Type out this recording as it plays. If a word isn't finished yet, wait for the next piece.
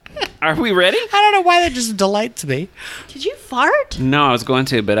Are we ready? I don't know why that just delights me. Did you fart? No, I was going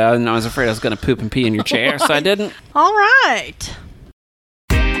to, but I was afraid I was going to poop and pee in your chair, so I didn't. All right.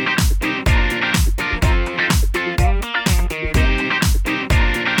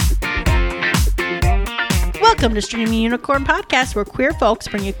 Welcome to Streaming Unicorn Podcast, where queer folks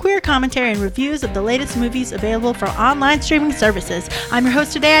bring you queer commentary and reviews of the latest movies available from online streaming services. I'm your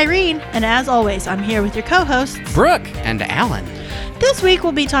host today, Irene, and as always, I'm here with your co-hosts, Brooke and Alan. This week,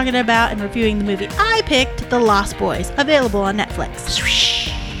 we'll be talking about and reviewing the movie I picked, The Lost Boys, available on Netflix.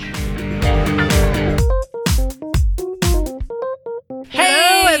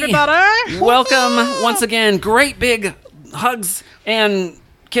 Hey, everybody! Welcome once again. Great big hugs and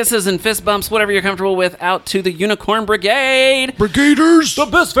kisses and fist bumps, whatever you're comfortable with, out to the Unicorn Brigade. Brigaders! The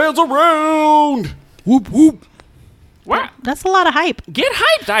best fans around. Whoop, whoop. Wow. That's a lot of hype. Get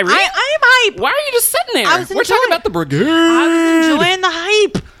hyped, Irene. I am hyped. Why are you just sitting there? We're talking about the brigade. I was enjoying the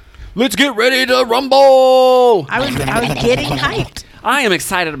hype. Let's get ready to rumble. I was getting hyped. I am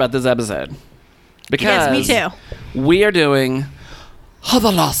excited about this episode. Because Yes, me too. we are doing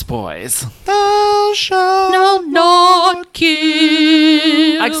The Lost Boys. Thou shalt not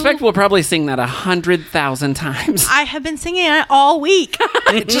kill. I expect we'll probably sing that 100,000 times. I have been singing it all week.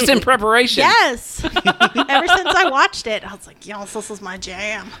 Just in preparation. Yes. Ever since I watched it, I was like, yes, this is my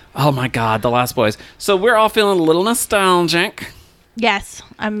jam. Oh my God, The Lost Boys. So we're all feeling a little nostalgic. Yes.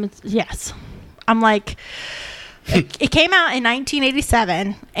 I'm like, it came out in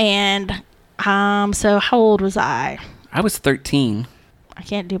 1987, and so how old was I? I was 13. I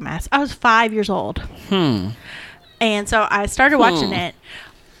can't do math. I was 5 years old. And so I started watching it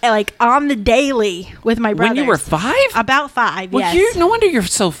like on the daily with my brothers. When you were 5? About 5, Well, yes. no wonder you're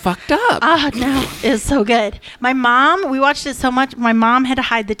so fucked up. Oh, no. It was so good. My mom, we watched it so much, my mom had to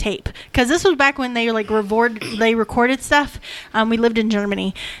hide the tape. Because this was back when they recorded stuff. We lived in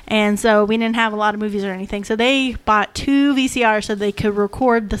Germany. And so we didn't have a lot of movies or anything. So they bought 2 VCRs so they could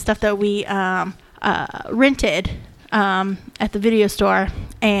record the stuff that we rented at the video store,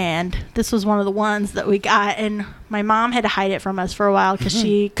 and this was one of the ones that we got, and my mom had to hide it from us for a while because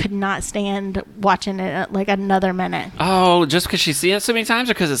she could not stand watching it like another minute. Oh, just because she's seen it so many times,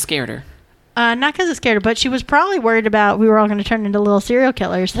 or because it scared her? Not because it scared her, but she was probably worried about we were all going to turn into little serial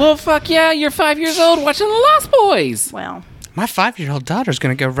killers. Well, fuck yeah, you're 5 years old watching The Lost Boys. Well, My 5-year-old daughter's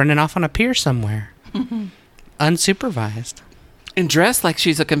going to go running off on a pier somewhere. Unsupervised. And dressed like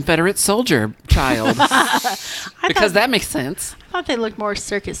she's a Confederate soldier child. Because that makes sense. I thought they looked more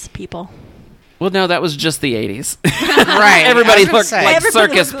circus people. Well, no, that was just the 80s. Right. Everybody looked like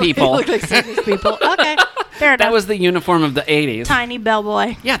circus people. Looked like circus people. Okay, fair enough. That was the uniform of the 80s. Tiny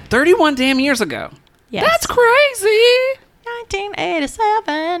bellboy. Yeah, 31 damn years ago. Yes. That's crazy.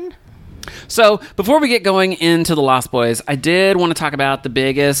 1987. So, before we get going into The Lost Boys, I did want to talk about the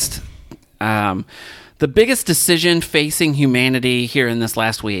biggest decision facing humanity here in this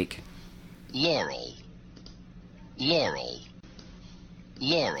last week. Laurel.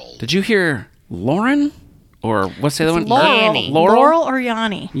 Did you hear Lauren? Or what's the other one? Laurel or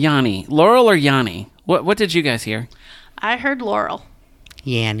Yanni? Yanni. Laurel or Yanni? What did you guys hear? I heard Laurel.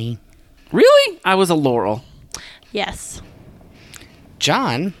 Yanni. Really? I was a Laurel. Yes.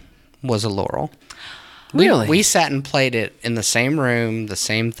 John was a Laurel. Really? We sat and played it in the same room, the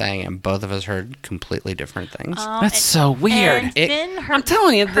same thing, and both of us heard completely different things. That's so weird. And Finn I'm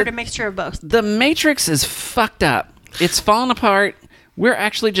telling you, heard a mixture of both. The Matrix is fucked up. It's falling apart. We're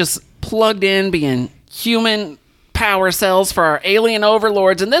actually just plugged in being human power cells for our alien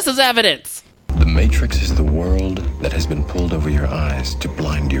overlords, and this is evidence. The Matrix is the world that has been pulled over your eyes to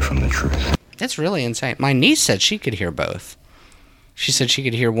blind you from the truth. That's really insane. My niece said she could hear both. She said she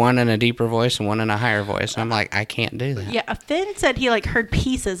could hear one in a deeper voice and one in a higher voice. And I'm like, I can't do that. Yeah, Finn said he heard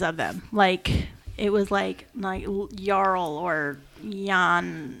pieces of them. Like it was like Jarl or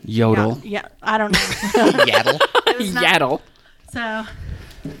Jan. Yodel. Yeah, I don't know. Yaddle. Yaddle. So I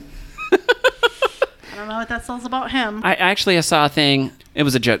don't know what that says about him. I saw a thing. It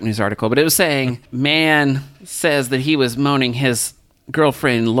was a joke news article, but it was saying man says that he was moaning his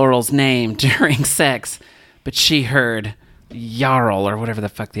girlfriend Laurel's name during sex, but she heard Jarl or whatever the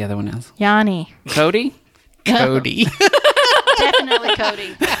fuck the other one is. Yanni. Cody? Cody. Definitely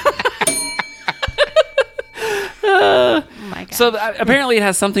Cody. Oh my God. So apparently it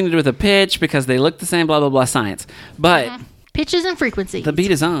has something to do with a pitch because they look the same, blah, blah, blah, science. But pitches and frequencies. the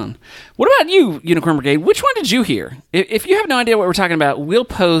beat is on. What about you, Unicorn Brigade? Which one did you hear? If you have no idea what we're talking about, we'll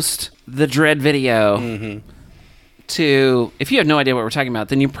post the Dread video to... If you have no idea what we're talking about,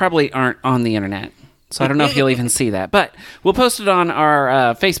 then you probably aren't on the internet. So I don't know if you'll even see that. But we'll post it on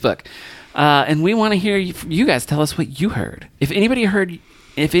our Facebook. And we want to hear you guys tell us what you heard. If anybody heard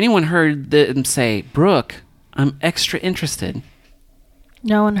if anyone heard them say, Brooke, I'm extra interested.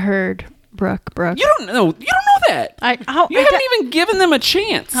 No one heard Brooke. You don't know that. You haven't even given them a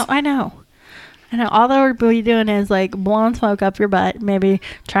chance. Oh, I know. All they would be doing is like blowing smoke up your butt, maybe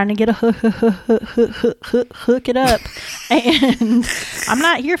trying to get a hook it up. And I'm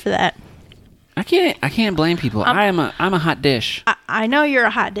not here for that. I can't blame people. I'm a hot dish. I know you're a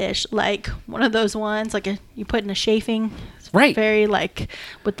hot dish, like one of those ones like you put in a chafing. It's right. Very like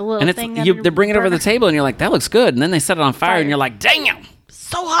with the little and thing. They bring it over the table and you're like, that looks good. And then they set it on fire. And you're like, damn.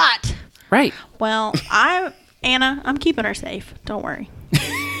 So hot. Right. Well, Anna, I'm keeping her safe. Don't worry.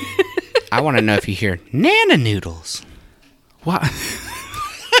 I want to know if you hear Nana Noodles. What?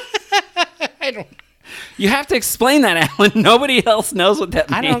 I don't. You have to explain that, Alan. Nobody else knows what that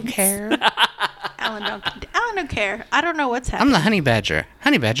means. I don't care. Alan don't care. I don't know what's happening. I'm the honey badger.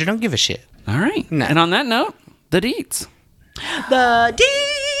 Honey badger don't give a shit. All right. No. And on that note, the deets. The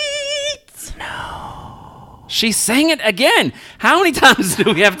deets. No. She sang it again. How many times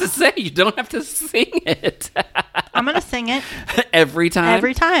do we have to say? You don't have to sing it. I'm going to sing it. Every time?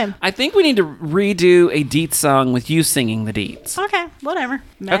 Every time. I think we need to redo a deets song with you singing the deets. Okay, whatever.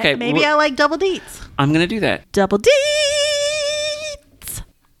 Okay, Maybe I like double deets. I'm going to do that. Double deets.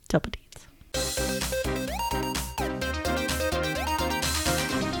 Double deets.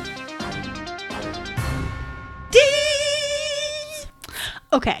 Deets.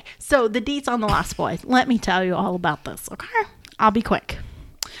 Okay, so the deets on The Lost Boys. Let me tell you all about this, okay? I'll be quick.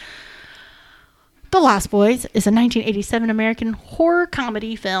 The Lost Boys is a 1987 American horror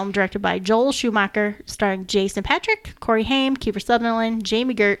comedy film directed by Joel Schumacher, starring Jason Patric, Corey Haim, Kiefer Sutherland,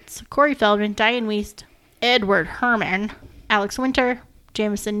 Jamie Gertz, Corey Feldman, Diane Wiest, Edward Herrmann, Alex Winter,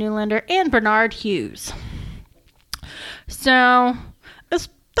 Jameson Newlander, and Bernard Hughes. So, that's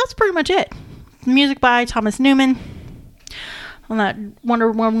pretty much it. Music by Thomas Newman. On that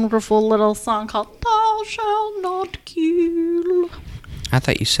wonderful little song called Thou Shalt Not Kill. I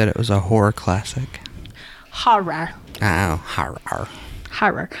thought you said it was a horror classic. Horror. Oh, horror.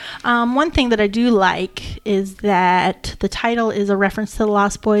 Horror. One thing that I do like is that the title is a reference to the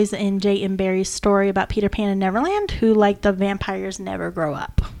Lost Boys in J.M. Barrie's story about Peter Pan and Neverland, who, like the vampires, never grow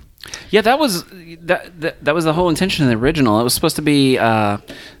up. Yeah, that was the whole intention of the original. It was supposed to be,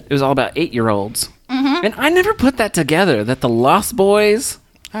 it was all about 8-year-olds. Mm-hmm. And I never put that together, that the Lost Boys...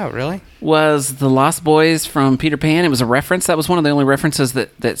 Oh, really? Was the Lost Boys from Peter Pan. It was a reference. That was one of the only references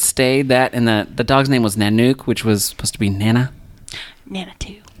that stayed. That, and the dog's name was Nanook, which was supposed to be Nana. Nana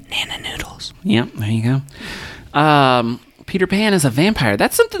too. Nana Noodles. Yep, there you go. Peter Pan is a vampire.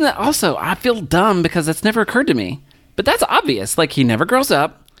 That's something that also I feel dumb because that's never occurred to me. But that's obvious. Like, he never grows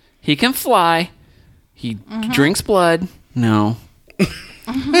up. He can fly. He drinks blood. No.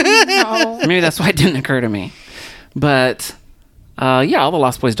 No. Maybe that's why it didn't occur to me. But... yeah, all the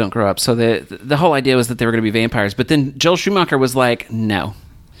Lost Boys don't grow up. So the whole idea was that they were going to be vampires. But then Joel Schumacher was like, no.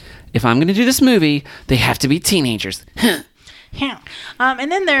 If I'm going to do this movie, they have to be teenagers. Yeah.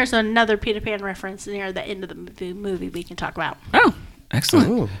 And then there's another Peter Pan reference near the end of the movie we can talk about. Oh,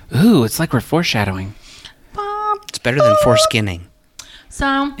 excellent. Ooh, it's like we're foreshadowing. It's better than foreskinning.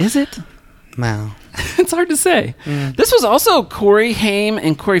 So. Is it? Wow. It's hard to say. This was also Corey Haim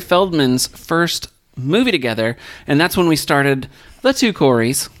and Corey Feldman's first movie together, and that's when we started the two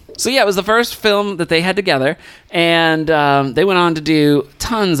Coreys. So yeah, it was the first film that they had together, and they went on to do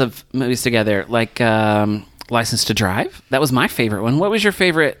tons of movies together, like License to Drive. That was my favorite one. What was your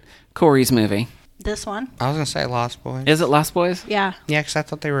favorite Corey's movie? This one. I was going to say Lost Boys. Is it Lost Boys? Yeah. Yeah, because I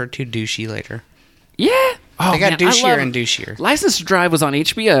thought they were too douchey later. Yeah. Oh, They got man, douchier and douchier. License to Drive was on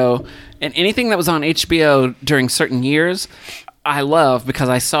HBO, and anything that was on HBO during certain years, I love because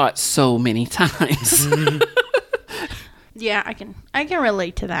I saw it so many times. Yeah, I can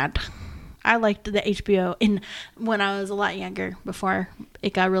relate to that. I liked the HBO when I was a lot younger, before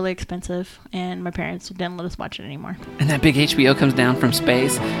it got really expensive and my parents didn't let us watch it anymore. And that big HBO comes down from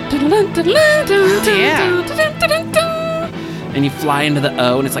space. And you fly into the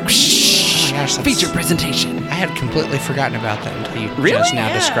O, and it's like, Oh my gosh, feature presentation. I had completely forgotten about that until you Really? just now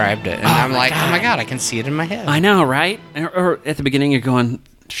Yeah. described it. And Oh I'm my like, God. oh my God, I can see it in my head. I know, right? Or at the beginning, you're going,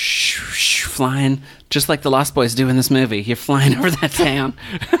 flying, just like the Lost Boys do in this movie. You're flying over that town.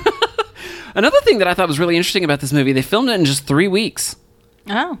 Another thing that I thought was really interesting about this movie, they filmed it in just 3 weeks.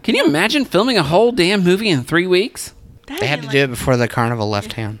 Oh. Can you imagine filming a whole damn movie in 3 weeks? They had to do it before the carnival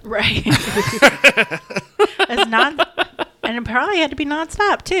left town. Right. It's not, and it probably had to be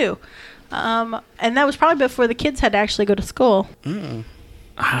nonstop too. And that was probably before the kids had to actually go to school. I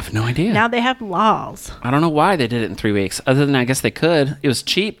have no idea. Now they have laws. I don't know why they did it in 3 weeks, other than I guess they could. It was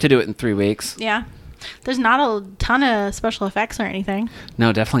cheap to do it in 3 weeks. Yeah. There's not a ton of special effects or anything.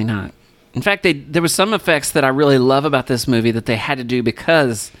 No, definitely not. In fact, there was some effects that I really love about this movie that they had to do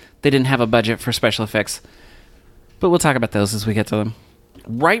because they didn't have a budget for special effects. But we'll talk about those as we get to them.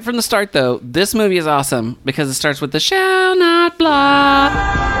 Right from the start, though, this movie is awesome because it starts with the shall not blot.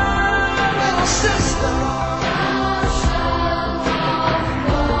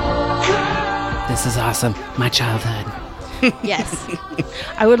 This is awesome. My childhood. Yes.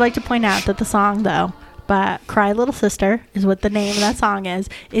 I would like to point out that the song, though, by Cry Little Sister, is what the name of that song is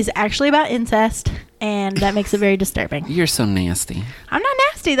actually about incest, and that makes it very disturbing. You're so nasty. I'm not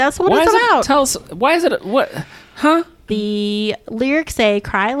nasty. That's what it's about. Tell us, why is it, what, huh? The lyrics say,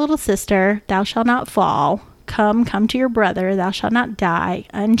 Cry Little Sister, thou shalt not fall. Come to your brother, thou shalt not die.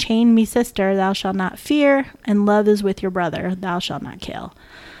 Unchain me, sister, thou shalt not fear. And love is with your brother, thou shalt not kill.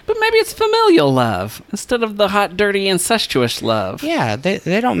 But maybe it's familial love instead of the hot, dirty, incestuous love. Yeah, they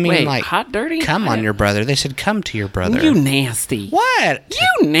don't mean Wait, like hot, dirty? come on your brother. They said come to your brother. You nasty. What?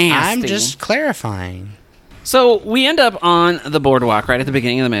 You nasty. I'm just clarifying. So we end up on the boardwalk right at the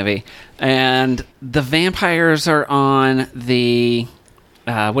beginning of the movie, and the vampires are on the,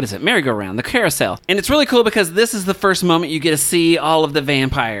 merry-go-round, the carousel. And it's really cool because this is the first moment you get to see all of the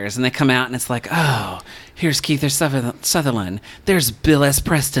vampires, and they come out, and it's like, oh, here's Keith Sutherland. There's Bill S.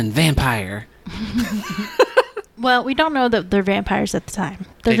 Preston, vampire. Well, we don't know that they're vampires at the time.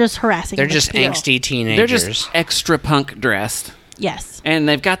 They're just harassing. They're just people. angsty teenagers. They're just extra punk dressed. Yes. And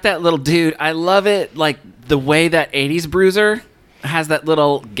they've got that little dude. I love it, like the way that 80s bruiser has that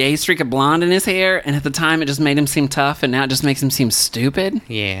little gay streak of blonde in his hair, and at the time it just made him seem tough, and now it just makes him seem stupid.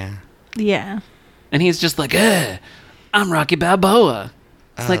 Yeah. Yeah. And he's just like, I'm Rocky Balboa.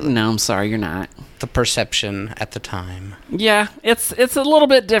 It's like, no, I'm sorry, you're not. The perception at the time. Yeah, it's a little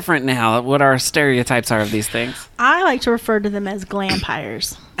bit different now, what our stereotypes are of these things. I like to refer to them as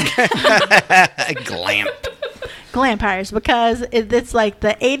glampires. Glamp. Glampires, because it's like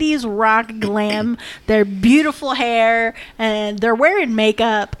the 80s rock glam. They're beautiful hair, and they're wearing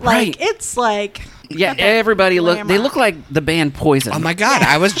makeup. Like, Right. it's like... Yeah, got that everybody glam they on. look like the band Poison. Oh my God,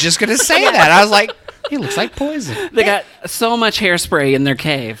 I was just going to say that. I was like, he looks like Poison. They got so much hairspray in their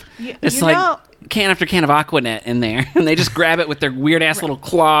cave. It's you like know- can after can of Aquanet in there. And they just grab it with their weird-ass little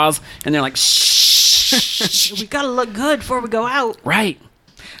claws, and they're like, shh. We gotta look good before we go out. Right.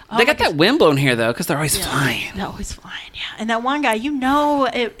 They got that windblown hair, though, because they're always flying. They're always flying, yeah. And that one guy,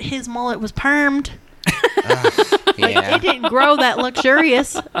 his mullet was permed. Yeah. It didn't grow that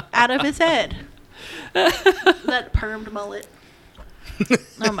luxurious out of his head. That permed mullet.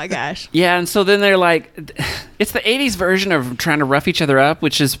 Oh my gosh. Yeah, and so then they're like, it's the 80s version of trying to rough each other up,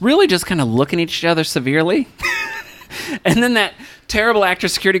 which is really just kind of looking at each other severely. And then that terrible actor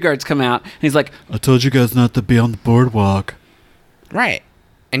security guards come out, and he's like, I told you guys not to be on the boardwalk. Right.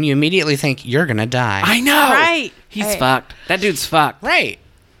 And you immediately think you're going to die. I know. Right. He's Hey. fucked. That dude's fucked. Right.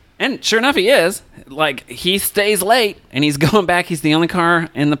 And sure enough, he is. Like, he stays late, and he's going back. He's the only car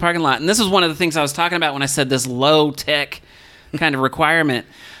in the parking lot. And this is one of the things I was talking about when I said this low-tech kind of requirement.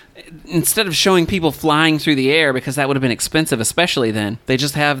 Instead of showing people flying through the air, because that would have been expensive, especially then, they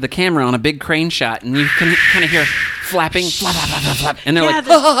just have the camera on a big crane shot, and you can kind of hear flapping, flap, flap, flap, flap, flap, and they're like,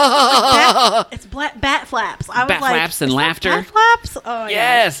 it's bat flaps. I was Bat like, flaps and is that laughter. Bat flaps? Oh,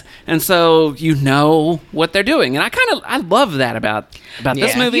 yes. And so you know what they're doing. And I love that about this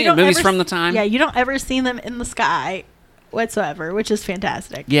Yeah. movie You and don't movies ever from the time. Yeah, you don't ever see them in the sky whatsoever, which is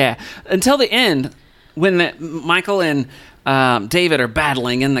fantastic. Yeah. Until the end, when Michael and David are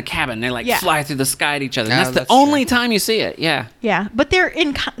battling in the cabin. They like Yeah. fly through the sky at each other. And Oh, that's the that's only true. time you see it. Yeah. Yeah, but they're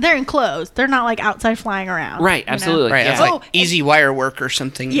enclosed. They're not like outside flying around. Right, you know? absolutely. Right. Yeah. It's like Oh, easy wire work or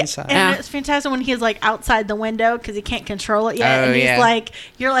something Yeah, inside. and Yeah. it's fantastic when he's like outside the window because he can't control it yet, Oh, and he's yeah. like,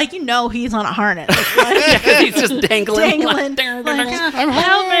 you're like, he's on a harness, Yeah, 'cause he's just dangling. dangling, Like,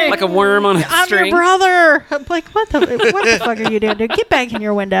 help me, like a worm on a I'm string. your brother. I'm like, what the fuck are you doing, dude? Get back in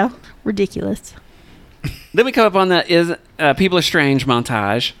your window. Ridiculous. Then we come up on the People Are Strange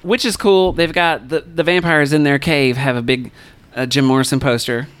montage, which is cool. They've got the vampires in their cave have a big Jim Morrison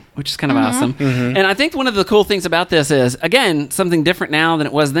poster, which is kind of awesome. And I think one of the cool things about this is, again, something different now than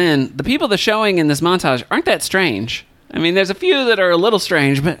it was then. The people they're showing in this montage aren't that strange. I mean, there's a few that are a little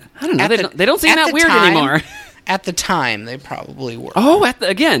strange, but I don't know. They don't seem at that the weird time- anymore. At the time, they probably were. Oh,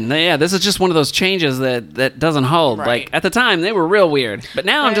 this is just one of those changes that doesn't hold. Right. Like, at the time, they were real weird. But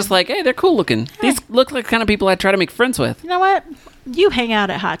now I'm Right. just like, hey, they're cool looking. These look like the kind of people I'd try to make friends with. You know what? You hang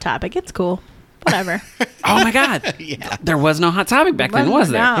out at Hot Topic. It's cool. Whatever. Oh, my God. Yeah. There was no Hot Topic back then, was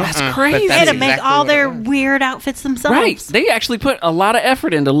there? No. That's But crazy. They that's had to make exactly all what it their was. weird outfits themselves. Right. They actually put a lot of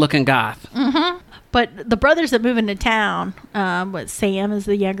effort into looking goth. But the brothers that move into town, Sam is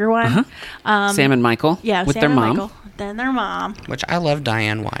the younger one. Sam and Michael. Yeah, with Sam their and mom. Michael. Then their mom. Which I love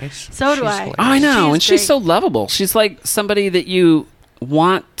Diane Weiss. So do She's I. hilarious. I know, and she's great. so lovable. She's like somebody that you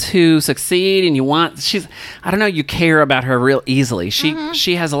want to succeed, and I don't know, you care about her real easily.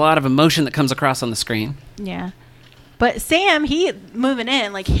 She has a lot of emotion that comes across on the screen. Yeah. But Sam, he moving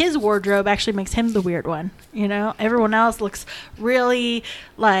in, like his wardrobe actually makes him the weird one. You know, everyone else looks really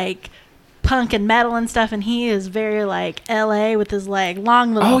like punk and metal and stuff, and he is very like LA with his like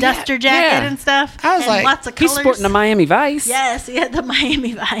long little duster jacket and stuff. I was and like, lots of He's colors. sporting a Miami Vice. Yes, he had the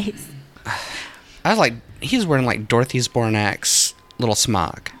Miami Vice. I was like, he's wearing like Dorothy Zbornak's little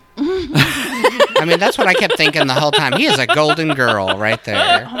smock. I mean, that's what I kept thinking the whole time. He is a golden girl right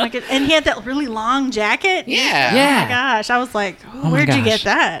there. Oh my god! And he had that really long jacket. Yeah. Yeah. Oh my gosh! I was like, my where'd you get gosh.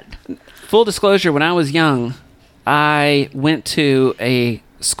 that? Full disclosure, when I was young, I went to a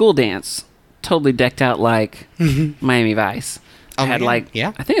school dance totally decked out like Miami Vice. I had I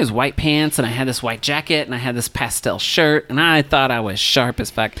think it was white pants, and I had this white jacket, and I had this pastel shirt, and I thought I was sharp as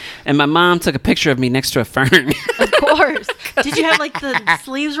fuck. And my mom took a picture of me next to a fern. Of course. Did you have like the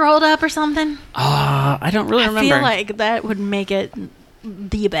sleeves rolled up or something? I don't really remember. I feel like that would make it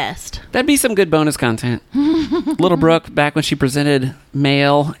the best. That'd be some good bonus content. Little Brooke, back when she presented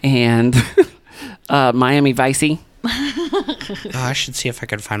Mail and Miami Vicey. I should see if I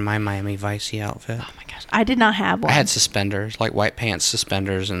could find my Miami Vicey outfit. Oh my gosh, I did not have one. I had suspenders, like white pants,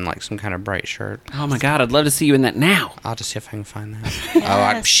 suspenders, and like some kind of bright shirt. Oh my God, I'd love to see you in that now. I'll just see if I can find that. Oh,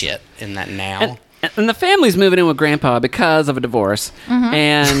 I'm Yes. shit in that now. And the family's moving in with Grandpa because of a divorce.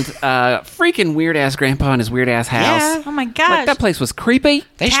 And freaking weird-ass Grandpa in his weird-ass house. Yeah. Oh my gosh. Like, that place was creepy.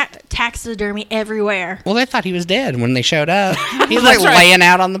 Taxidermy everywhere. Well, they thought he was dead when they showed up. He's like laying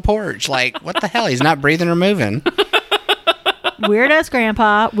out on the porch. Like, what the hell? He's not breathing or moving. Weird ass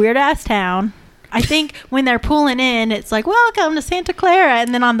grandpa, weird ass town. I think when they're pulling in, it's like, welcome to Santa Clara.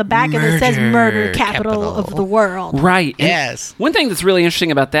 And then on the back of it says murder capital of the world. Right. And Yes. one thing that's really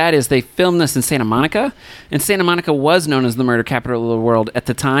interesting about that is they filmed this in Santa Monica. And Santa Monica was known as the murder capital of the world at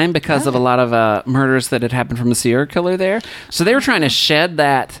the time because of a lot of murders that had happened from the serial killer there. So they were trying to shed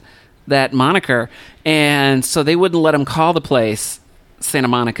that moniker. And so they wouldn't let them call the place Santa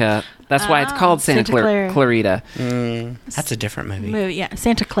Monica. That's why it's called Santa Clarita. That's a different movie. Yeah,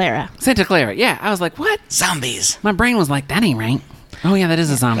 Santa Clara. Santa Clara. Yeah. I was like, what? Zombies. My brain was like, that ain't right. Oh, yeah, that is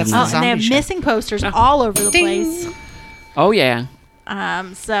a zombie That's movie. a Oh, and they have zombie show. missing posters all over the place. Oh, yeah.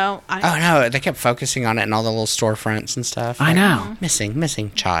 So Oh, no. They kept focusing on it in all the little storefronts and stuff. I know.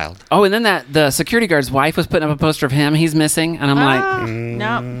 Missing child. Oh, and then the security guard's wife was putting up a poster of him. He's missing. And I'm like,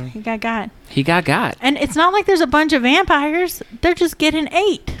 no, he got. he got. And it's not like there's a bunch of vampires. They're just getting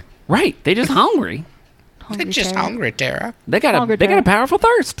ate. Right. They just hungry. They're just Tara. hungry, Tara. They got Hungry, a Tara. powerful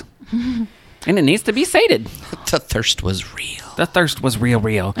thirst. And it needs to be sated. The thirst was real. The thirst was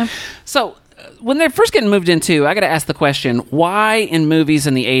real. So when they're first getting moved into, I got to ask the question, why in movies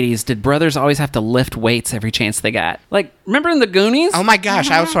in the 80s did brothers always have to lift weights every chance they got? Like, remember in the Goonies? Oh, my gosh.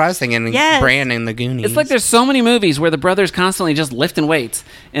 That's what I was thinking. Yes. Bran and the Goonies. It's like there's so many movies where the brothers constantly just lifting weights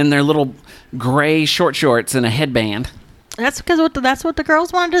in their little gray short shorts and a headband. That's because that's what the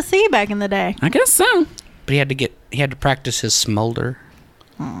girls wanted to see back in the day. I guess so. But he had to practice his smolder.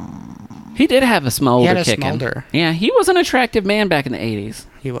 He did have a smolder He had a kicking. smolder. Yeah, he was an attractive man back in the 80s.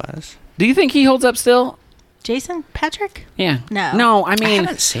 He was. Do you think he holds up still? Jason Patrick? Yeah. No. No, I mean,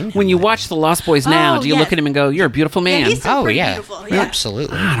 haven't seen him when you lately. watch The Lost Boys now, Oh, do you yes. look at him and go, you're a beautiful man? Yeah, he's so Oh, pretty yeah. beautiful. Yeah.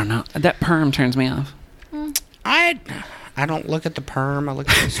 Absolutely. I don't know. That perm turns me off. I don't look at the perm. I look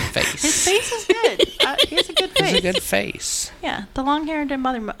at his face. His face is good. He has a good face. It's a good face. Yeah, the long hair didn't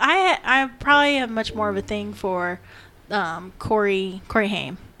bother me. I probably have much more of a thing for Corey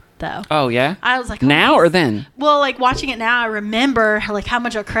Haim, though. Oh, yeah? I was like, Now or then? Well, like watching it now, I remember how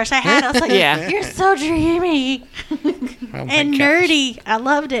much of a crush I had. I was like, Yeah. you're so dreamy Oh, my and gosh. nerdy. I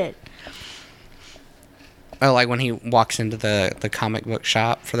loved it. Oh, like when he walks into the comic book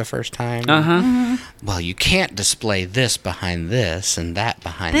shop for the first time. Uh-huh. Well, you can't display this behind this and that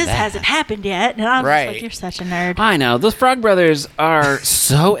behind This that. hasn't happened yet, and I'm just Right. like, you're such a nerd, I know. Those Frog Brothers are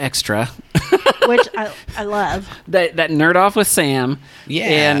so extra. which I love. that nerd off with Sam. Yeah.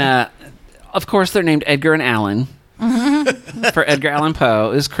 And, of course, they're named Edgar and Allan. For Edgar Allan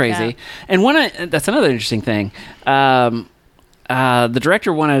Poe. Is crazy. Yeah. And that's another interesting thing. The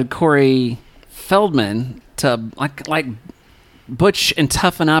director wanted Corey Feldman to like butch and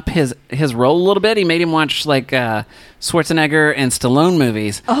toughen up his role a little bit. He made him watch like Schwarzenegger and Stallone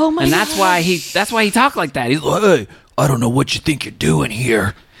movies. Oh my And that's why he talked like that. He's like, hey, I don't know what you think you're doing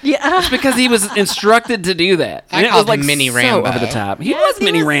here. Yeah. It's because he was instructed to do that. I And it called was like him Mini so Rambo. over the top. He Yes, was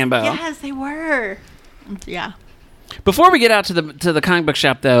Mini Rambo. Yes, they were. Yeah. Before we get out to the comic book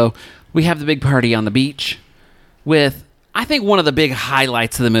shop, though, we have the big party on the beach with, I think, one of the big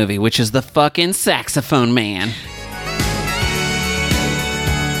highlights of the movie, which is the fucking saxophone man.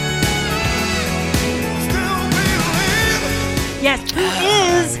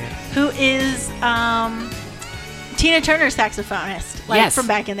 Yes, who is Tina Turner's saxophonist, like Yes. from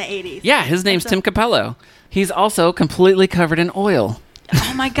back in the 80s. Yeah, his name's Tim Capello. He's also completely covered in oil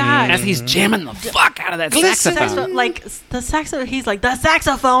Oh my god. as he's jamming the fuck out of that saxophone. Like the saxophone, he's like, the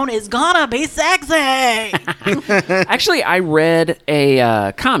saxophone is gonna be sexy. Actually, I read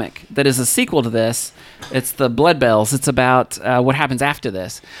a comic that is a sequel to this. It's the Blood Bells. It's about what happens after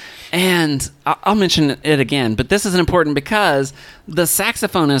this. And I'll mention it again, but this is important because the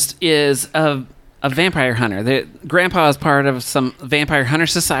saxophonist is a vampire hunter. Grandpa is part of some vampire hunter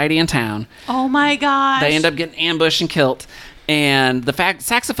society in town. Oh my gosh. They end up getting ambushed and killed. And the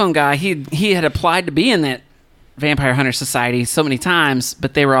saxophone guy, he had applied to be in that vampire hunter society so many times,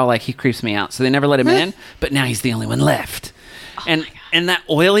 but they were all like, he creeps me out. So they never let him in, but now he's the only one left. And that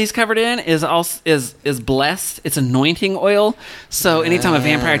oil he's covered in is blessed. It's anointing oil. So anytime a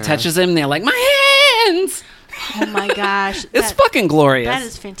vampire touches him, they're like, my hands! Oh my gosh. It's fucking glorious. That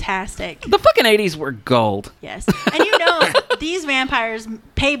is fantastic. The fucking 80s were gold. Yes. And these vampires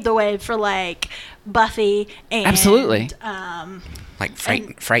paved the way for like Buffy and Absolutely. Like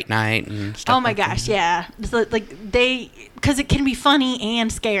Fright Night and stuff. Oh my like that. gosh, yeah. So, because it can be funny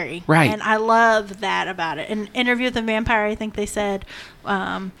and scary. Right. And I love that about it. In Interview with the Vampire, I think they said,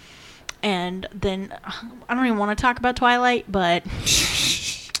 and then I don't even want to talk about Twilight, but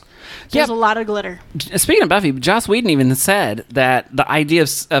there's a lot of glitter. Speaking of Buffy, Joss Whedon even said that the idea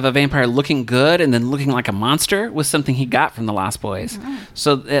of a vampire looking good and then looking like a monster was something he got from the Lost Boys. Mm-hmm.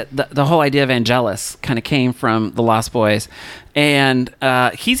 So the whole idea of Angelus kind of came from the Lost Boys. And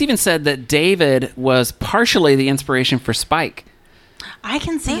he's even said that David was partially the inspiration for Spike. I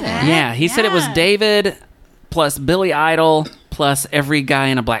can see that. Yeah, he said it was David plus Billy Idol plus every guy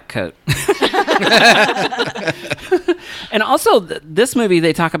in a black coat. And also, this movie,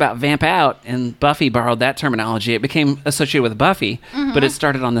 they talk about vamp out, and Buffy borrowed that terminology. It became associated with Buffy, but it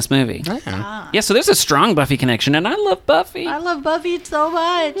started on this movie. Yeah, so there's a strong Buffy connection, and I love Buffy. I love Buffy so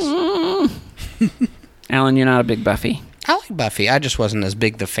much. Alan, you're not a big Buffy. I like Buffy. I just wasn't as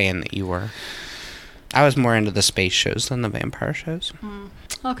big the fan that you were. I was more into the space shows than the vampire shows.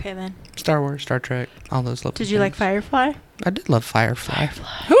 Okay, then. Star Wars, Star Trek, all those lovely Did you like Firefly? I did love Firefly.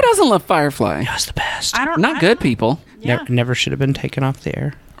 Who doesn't love Firefly? It was the best. Not good people. Yeah. Never should have been taken off the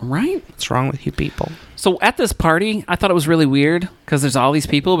air. Right? What's wrong with you people? So at this party, I thought it was really weird because there's all these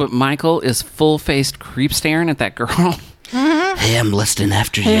people, but Michael is full-faced creep staring at that girl. Hey, I'm lusting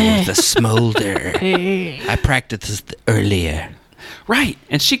after you with a smolder. I practiced this earlier. Right.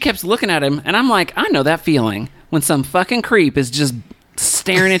 And she kept looking at him, and I'm like, I know that feeling when some fucking creep is just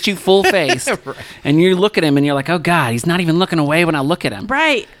staring at you full face, right. And you look at him, and you're like, oh, God, he's not even looking away when I look at him.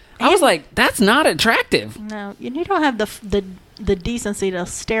 Right. I was like, that's not attractive. No, you don't have the decency to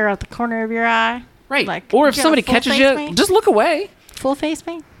stare out the corner of your eye. Right. Like, or if you're somebody gonna full catches face you, me? just look away. Full face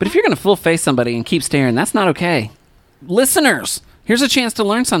me? But if you're going to full face somebody and keep staring, that's not okay. Listeners, here's a chance to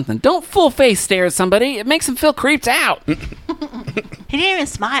learn something. Don't full face stare at somebody. It makes them feel creeped out. He didn't even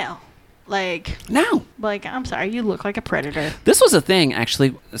smile. Like, No. like, I'm sorry, you look like a predator. This was a thing,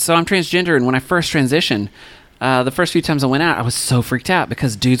 actually. So I'm transgender, and when I first transitioned, the first few times I went out, I was so freaked out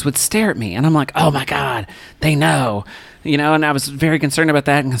because dudes would stare at me. And I'm like, oh, my God, they know. And I was very concerned about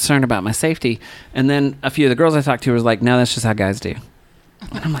that and concerned about my safety. And then a few of the girls I talked to was like, no, that's just how guys do.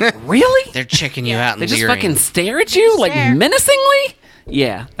 And I'm like, really? They're checking you out and They just leering. fucking stare at you, like, stare. menacingly?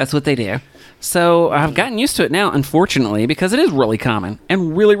 Yeah, that's what they do. So I've gotten used to it now, unfortunately, because it is really common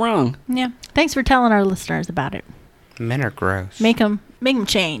and really wrong. Yeah. Thanks for telling our listeners about it. Men are gross. Make them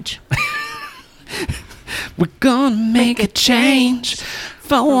change. We're gonna make a change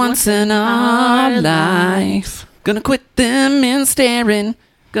for once in our life. Gonna quit them and staring.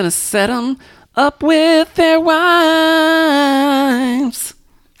 Gonna set them up with their wives.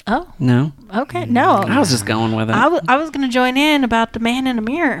 Oh, No, okay. No. I was just going with it. I was going to join in about the man in the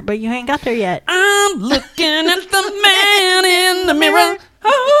mirror, but you ain't got there yet. I'm looking at the man in the mirror.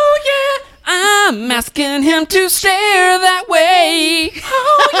 Oh, yeah. I'm asking him to stare that way.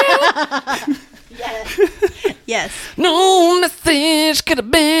 Oh, yeah. Yes. No message could have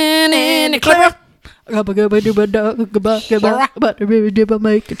been any clearer.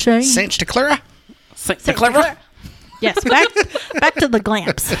 Make a change. Saint to Clara. Saint Clara. Yes, back to the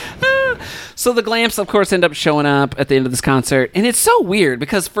glamps. So the glamps, of course, end up showing up at the end of this concert. And it's so weird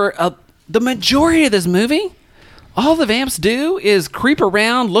because for the majority of this movie, all the vamps do is creep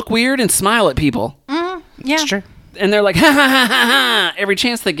around, look weird, and smile at people. Yeah. It's true. And they're like, ha, ha, ha, ha, ha, every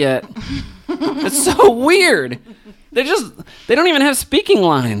chance they get. It's so weird. They don't even have speaking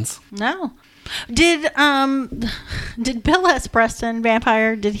lines. No. Did Bill S. Preston,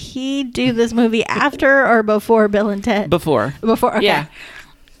 Vampire, did he do this movie after or before Bill and Ted? Before. Okay. Yeah.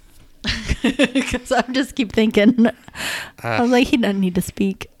 Because I just keep thinking, I was like, he doesn't need to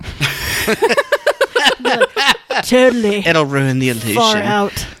speak. Totally. It'll ruin the illusion. Far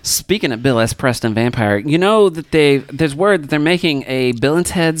out. Speaking of Bill S. Preston Vampire, you know that there's word that they're making a Bill and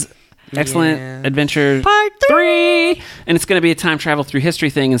Ted's Excellent Adventure Part 3. And it's going to be a time travel through history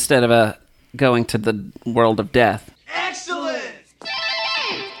thing instead of a going to the world of death. Excellent!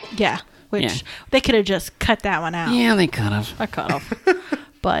 Yeah, which they could have just cut that one out. Yeah, they could have. A cut off.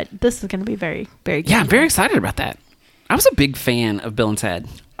 But this is going to be very, very good. Yeah, I'm very excited about that. I was a big fan of Bill and Ted.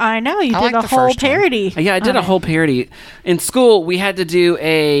 I know, you I did like a the whole first one. parody. Yeah, I did a whole parody. In school, we had to do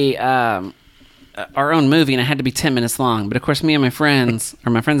our own movie, and it had to be 10 minutes long. But of course, me and my friends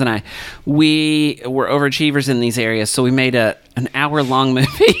and I, we were overachievers in these areas, so we made an hour-long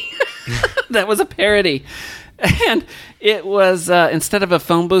movie that was a parody. And it was, instead of a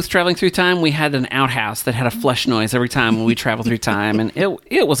phone booth traveling through time, we had an outhouse that had a flush noise every time when we traveled through time. And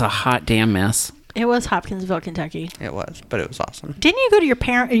it was a hot damn mess. It was Hopkinsville, Kentucky. It was, but it was awesome. Didn't you go to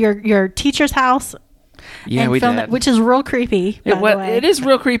your teacher's house? Yeah, and we film did. it, which is real creepy. By the way. It is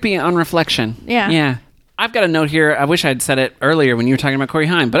real creepy on reflection. Yeah. Yeah. I've got a note here. I wish I'd said it earlier when you were talking about Corey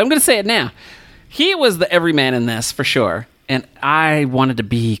Haim, but I'm going to say it now. He was the everyman in this for sure. And I wanted to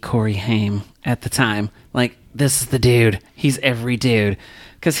be Corey Haim at the time. Like, this is the dude. He's every dude.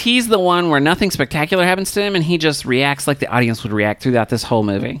 Because he's the one where nothing spectacular happens to him, and he just reacts like the audience would react throughout this whole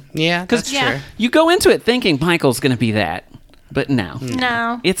movie. Yeah, that's true. You go into it thinking Michael's going to be that. But no.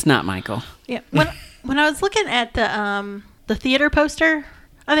 No. It's not Michael. Yeah. When I was looking at the theater poster,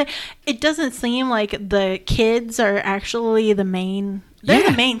 I mean, it doesn't seem like the kids are actually the main. They're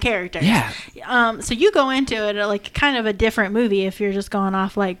the main characters. Yeah. So you go into it like kind of a different movie if you're just going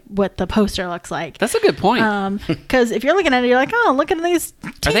off like what the poster looks like. That's a good point. Because if you're looking at it, you're like, oh, look at these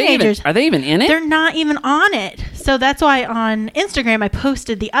teenagers. Are they even in it? They're not even on it. So that's why on Instagram I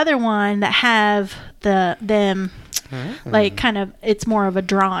posted the other one that have them. Like kind of, it's more of a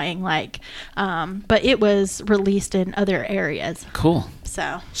drawing, like, but it was released in other areas. Cool.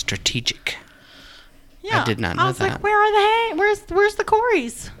 So Strategic. yeah, I did not know I was that. like, where are they? Where's the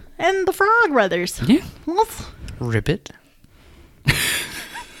Coreys and the Frog Brothers? Yeah. Ribbit.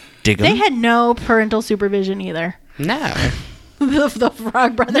 Dig 'em. They had no parental supervision either. No. the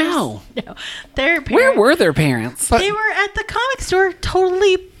Frog Brothers. No. Their Where were their parents? they were at the comic store,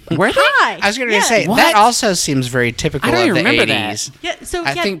 totally Were they? high. I was going to Yeah. say, What? that also seems very typical I don't of even the remember 80s. that. Yeah, so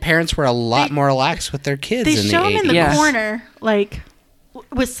I think parents were a lot more lax with their kids they in the show him 80s. in the Yes. corner, like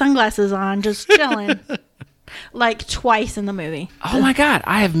with sunglasses on, just chilling, like twice in the movie. Oh my God,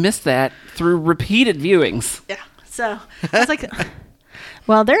 I have missed that through repeated viewings. Yeah. So I was like,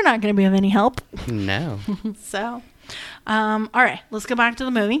 well, they're not going to be of any help. No. So, all right, let's go back to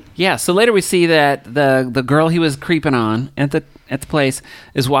the movie. Yeah, so later we see that the girl he was creeping on at the place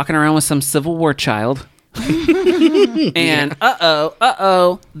is walking around with some Civil War child. And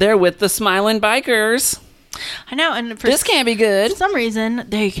they're with the smiling bikers. I know, and for This can't be good. for some reason,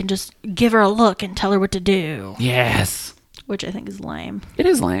 they can just give her a look and tell her what to do, Yes. which I think is lame. It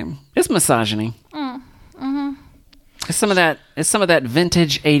is lame. It's misogyny. It's some of that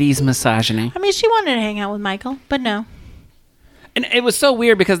vintage 80s misogyny. I mean, she wanted to hang out with Michael, but no. And it was so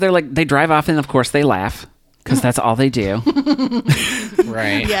weird because they drive off and of course they laugh because that's all they do.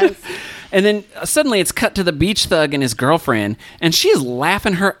 Right. Yes. And then suddenly it's cut to the beach thug and his girlfriend, and she is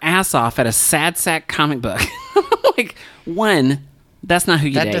laughing her ass off at a sad sack comic book. Like, one, that's not who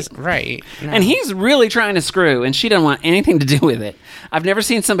you That date. does right. No. And he's really trying to screw, and she doesn't want anything to do with it. I've never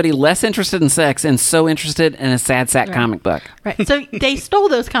seen somebody less interested in sex and so interested in a sad sack comic book. Right. So they stole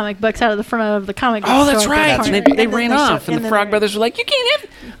those comic books out of the front of the comic book Oh, that's store at right. the And corner. they And then ran off, and the then Frog they- Brothers were like, "You can't have."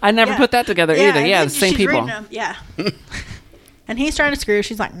 I never Yeah. put that together either. and Yeah, then the same she's people. reading them. Yeah. And he's trying to screw.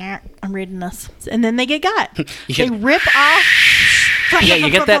 She's like, nah, I'm reading this. And then they get got. They rip off. Yeah, you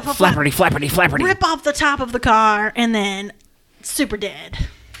get that flapperty. Rip off the top of the car and then super dead.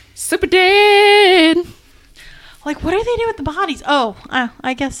 Super dead. Like, what do they do with the bodies? Oh,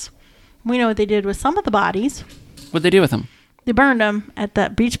 I guess we know what they did with some of the bodies. What'd they do with them? They burned them at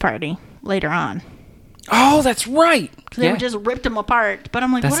that beach party later on. Oh, that's right. They would just ripped them apart. But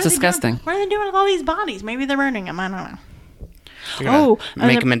I'm like, That's what are disgusting. They doing? What are they doing with all these bodies? Maybe they're burning them. I don't know.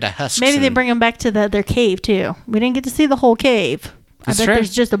 Make them into husks. Maybe they bring them back to their cave too. We didn't get to see the whole cave. That's I bet true. there's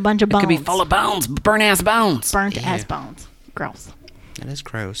just a bunch of bones. It could be full of bones, burnt ass bones. Burnt ass bones. Gross. That is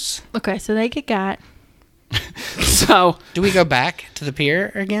gross. Okay, so they get got. So Do we go back to the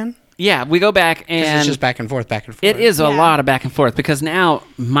pier again? yeah, we go back 'Cause and it's just back and forth, back and forth. it is a Yeah. lot of back and forth because now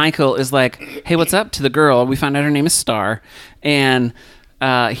Michael is like, "Hey, what's up?" to the girl. We find out her name is Star, and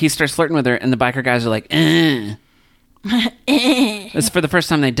he starts flirting with her, and the biker guys are like, It's for the first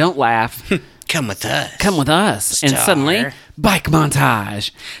time they don't laugh. Come with us. Come with us. And Star. suddenly, bike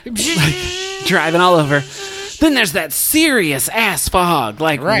montage. Driving all over. Then there's that serious ass fog.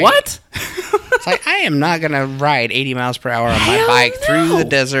 Like, Right. what? It's like, I am not going to ride 80 miles per hour on my Hell bike through no. the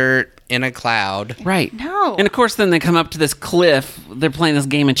desert in a cloud. Right. No. And of course, then they come up to this cliff. They're playing this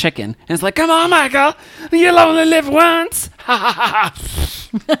game of chicken. And it's like, come on, Michael. You'll only live once. Ha ha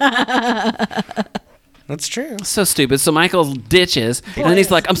ha. That's true. So stupid. So Michael ditches. And then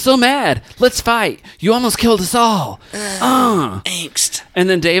he's like, I'm so mad. Let's fight. You almost killed us all. Angst. And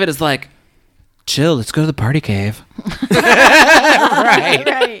then David is like, chill. Let's go to the party cave. Right.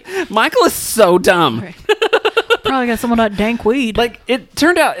 Right. Michael is so dumb. Probably got some of that dank weed. Like, it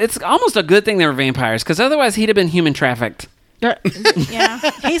turned out it's almost a good thing they were vampires because otherwise he'd have been human trafficked. Yeah.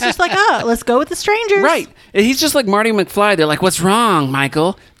 He's just like, let's go with the strangers. Right. He's just like Marty McFly. They're like, what's wrong,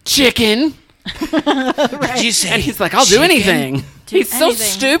 Michael? Chicken. Did you say And he's like, I'll do chicken? anything. He's so anything.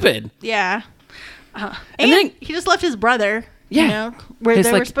 stupid. Yeah. And And then- he just left his brother. Yeah. You know, where It's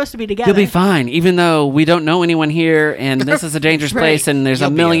they like, were supposed to be together. You'll be fine, even though we don't know anyone here, and this is a dangerous Right. place, and there's You'll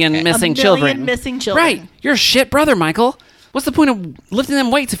a be million okay. missing A million children. missing children. Right. You're a shit brother, Michael. What's the point of lifting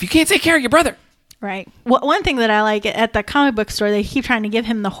them weights if you can't take care of your brother? Right. One thing that I like at the comic book store, they keep trying to give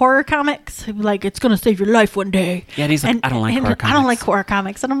him the horror comics. Like, it's going to save your life one day. Yeah, and he's like, I don't like horror I don't comics. like horror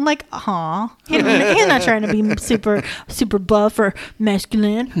comics. And I'm like, aw. He's not trying to be super buff or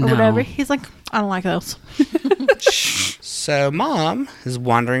masculine or No. whatever. He's like, I don't like those. So Mom is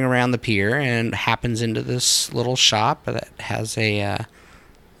wandering around the pier and happens into this little shop that has a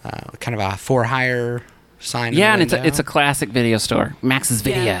kind of a for hire sign. Yeah, in and the it's a window. classic video store, Max's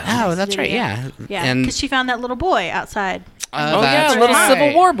Video. Yeah. Oh, that's right. Yeah. Yeah. And Because she found that little boy outside. Oh, that's yeah, little right.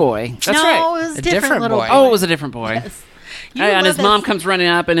 Civil War boy. That's no, right. it was A different different little boy. Oh, it was a different boy. Yes. You And love his that- mom comes running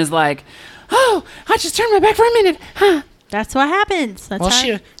up and is like, oh, I just turned my back for a minute. Huh. That's what happens. That's Well,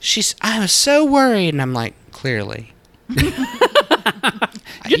 how she's. I was so worried, and I'm like, clearly,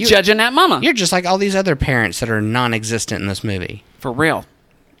 You're judging that mama. you're just like all these other parents that are non-existent in this movie. For real.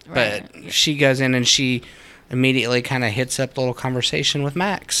 But she goes in and she immediately kind of hits up the little conversation with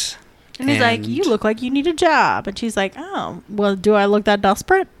Max. And he's like, you look like you need a job. And she's like, oh, well, do I look that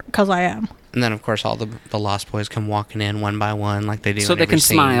desperate? Because I am. And then, of course, all the Lost Boys come walking in one by one like they do So in they every can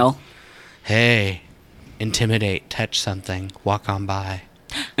scene. smile. Hey, intimidate, touch something, walk on by.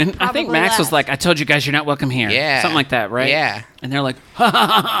 And I think Probably Max was laugh. like, I told you guys you're not welcome here. Yeah. Something like that, right? Yeah. And they're like, ha ha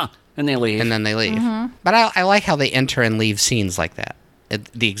ha ha. And they leave. And then they leave. Mm-hmm. But I like how they enter and leave scenes like that.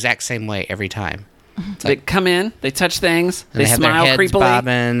 The exact same way every time. They come in, they touch things, And they have smile their heads creepily,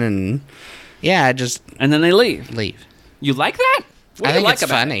 bobbing and, yeah, just and then they leave. leave. You like that? What I do you think like it's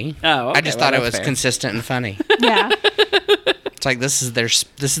about funny. it? Oh, okay, I just well, thought it that's was fair. consistent and funny. Yeah. It's like this is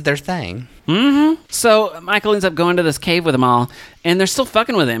their thing. So Michael ends up going to this cave with them all, and they're still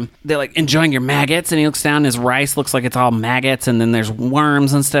fucking with him. They're like enjoying your maggots, and he looks down, and his rice looks like it's all maggots, and then there's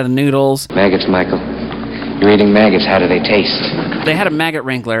worms instead of noodles. Maggots, Michael. You're eating maggots. How do they taste? They had a maggot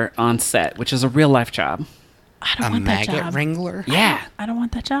wrangler on set, which is a real life job. I don't A want that maggot job. wrangler. Yeah. I don't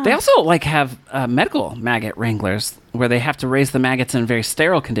want that job. They also like have medical maggot wranglers where they have to raise the maggots in very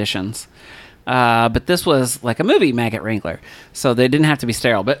sterile conditions. But this was like a movie maggot wrangler, so they didn't have to be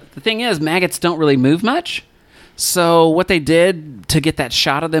sterile. But the thing is, maggots don't really move much. So what they did to get that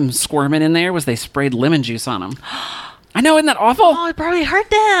shot of them squirming in there was they sprayed lemon juice on them. I know, isn't that awful? Oh, it probably hurt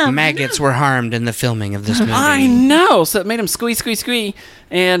them. Maggots were harmed in the filming of this movie. I know. So it made them squee,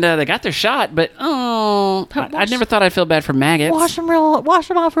 and they got their shot. But I never thought I'd feel bad for maggots. Wash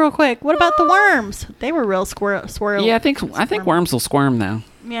them off real quick. What about the worms? They were real swirl. Yeah, I think worms will squirm though.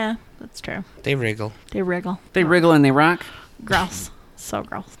 Yeah, that's true. They wriggle. They wriggle. They wriggle and they rock. Gross. So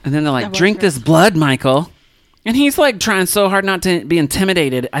gross. And then they're That like, was drink gross. this blood, Michael. And he's like trying so hard not to be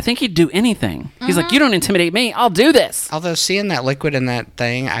intimidated. I think he'd do anything. He's like, you don't intimidate me. I'll do this. Although seeing that liquid in that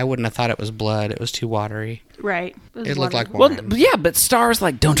thing, I wouldn't have thought it was blood. It was too watery. Right. It looked like Well, wine. yeah, but Star's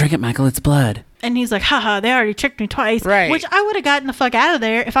like, don't drink it, Michael. It's blood. And he's like, haha, they already tricked me twice. Right. Which I would have gotten the fuck out of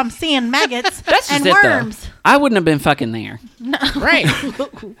there if I'm seeing maggots That's just and it, worms. though. I wouldn't have been fucking there. Right.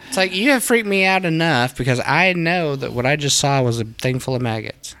 It's like, you have freaked me out enough because I know that what I just saw was a thing full of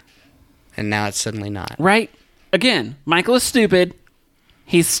maggots. And now it's suddenly not. Right? Again, Michael is stupid.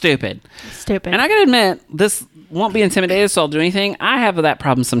 He's stupid. Stupid. And I gotta admit, this won't be intimidated, so I'll do anything. I have that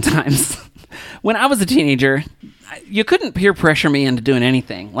problem sometimes. When I was a teenager, you couldn't peer pressure me into doing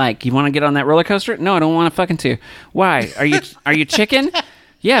anything. Like, you want to get on that roller coaster? No, I don't want to fucking to. Why? Are you chicken?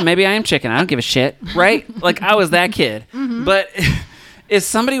 Yeah, maybe I am chicken. I don't give a shit. Right? Like, I was that kid. But if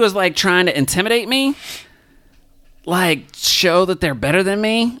somebody was like trying to intimidate me, like show that they're better than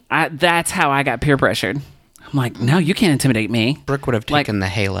me, that's how I got peer pressured. I'm like, no, you can't intimidate me. Brooke would have taken the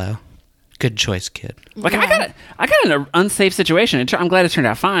halo. Good choice, kid. Like, I got in an unsafe situation. I'm glad it turned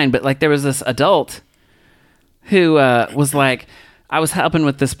out fine, but like there was this adult who was like, I was helping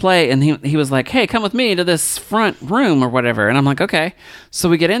with this play, and he was like, hey, come with me to this front room or whatever. And I'm like, okay. So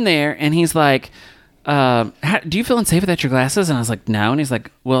we get in there, and he's like, do you feel unsafe without your glasses? And I was like, no. And he's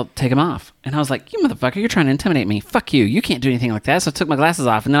like, well, take them off. And I was like, you motherfucker, you're trying to intimidate me. Fuck you. You can't do anything like that. So I took my glasses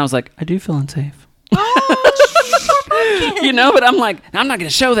off, and then I was like, I do feel unsafe. You know, but I'm like, I'm not going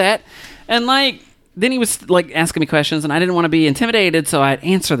to show that. And like, then he was like asking me questions, and I didn't want to be intimidated, so I'd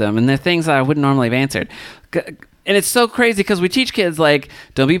answer them. And they're things that I wouldn't normally have answered. And it's so crazy because we teach kids like,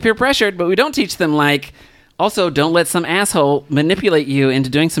 don't be peer pressured, but we don't teach them like, also don't let some asshole manipulate you into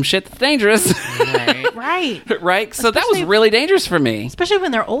doing some shit that's dangerous. Right. Right? So that was really dangerous for me. Especially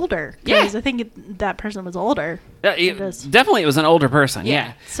when they're older. Yeah. Because I think that person was older. Definitely, it was an older person.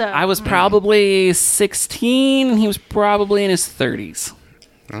 Yeah. So I was probably 16, and he was probably in his 30s.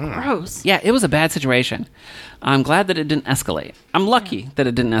 gross. Yeah, it was a bad situation. I'm glad that it didn't escalate. I'm lucky that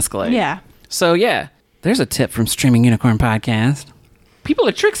it didn't escalate. Yeah. So, yeah, there's a tip from Streaming Unicorn Podcast. People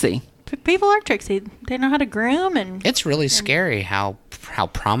are tricksy. People are tricksy. They know how to groom and... It's really scary how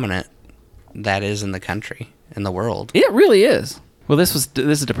prominent that is in the country, in the world. It really is. Well, this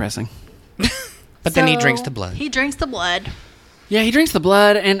is depressing. But then he drinks the blood. He drinks the blood. Yeah, he drinks the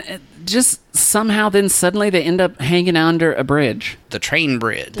blood, and it just somehow then suddenly they end up hanging under a bridge. The train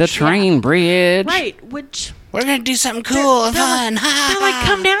bridge. The train bridge. Right, which... We're going to do something cool and fun. They're like,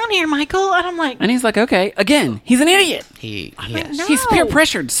 come down here, Michael. And I'm like... And he's like, okay. Again, he's an idiot. He mean, is. no. He's peer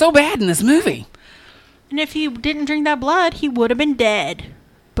pressured so bad in this movie. And if he didn't drink that blood, he would have been dead.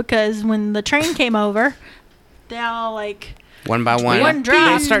 Because when the train came over, they all like... One by one.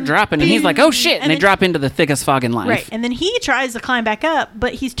 They start dropping, and he's like, oh shit. And they then- drop into the thickest fog in life. Right, and then he tries to climb back up,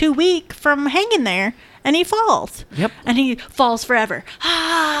 but he's too weak from hanging there, and he falls. Yep. And he falls forever.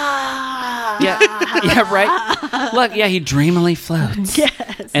 Ah. Yeah, right? Look, yeah, he dreamily floats.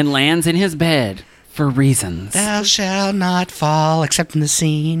 Yes. And lands in his bed for reasons. Thou shalt not fall except in the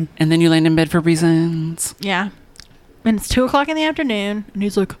scene. And then you land in bed for reasons. Yeah. And it's 2:00 in the afternoon, and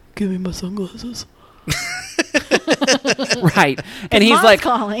he's like, give me my sunglasses. Right. And he's mom's like,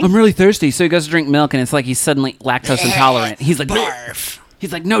 calling. I'm really thirsty. So he goes to drink milk, and it's like he's suddenly lactose intolerant. He's like, Barf.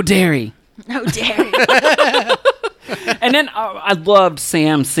 he's like, no dairy. Oh, dare. And then I loved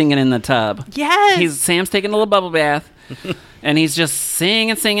Sam singing in the tub. Yes. Sam's taking a little bubble bath, and he's just singing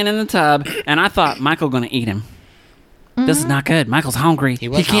in the tub. And I thought, Michael going to eat him. This is not good. Michael's hungry. He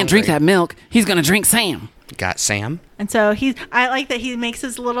was can't drink hungry. that milk. He's going to drink Sam. Got Sam. And so I like that he makes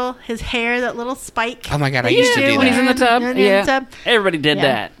his hair, that little spike. Oh my God, I used to do when he's in that. the tub. In Yeah. the tub. Everybody did Yeah.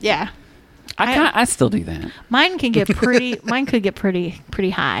 that. Yeah. I still do that. Mine could get pretty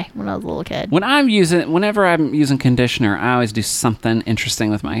high when I was a little kid. Whenever I'm using conditioner, I always do something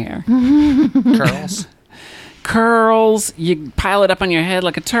interesting with my hair. Curls. Curls, you pile it up on your head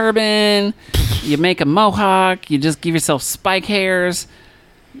like a turban, you make a mohawk, you just give yourself spike hairs,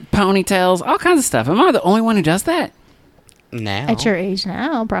 ponytails, all kinds of stuff. Am I the only one who does that? Now. At your age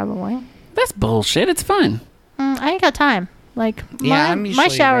now, probably. That's bullshit. It's fun. I ain't got time. Like, Yeah, I'm my usually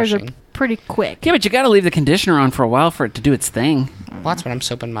showers rushing. are pretty quick. Yeah, but you got to leave the conditioner on for a while for it to do its thing. Well, that's when I'm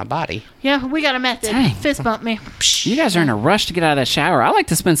soaping my body. Yeah, we got a method. Dang. Fist bump me. You guys are in a rush to get out of that shower. I like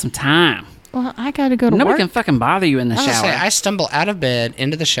to spend some time. Well, I got to go to Nobody work. can fucking bother you in the I was gonna shower. say, I stumble out of bed,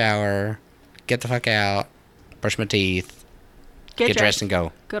 into the shower, get the fuck out, brush my teeth, get dressed and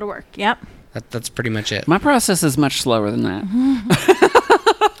go. Go to work. Yep. That's pretty much it. My process is much slower than that.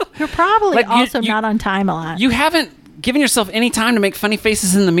 You're probably Like, you- also you- not on time a lot. You haven't given yourself any time to make funny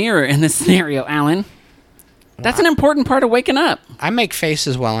faces in the mirror in this scenario, Alan. That's an important part of waking up. I make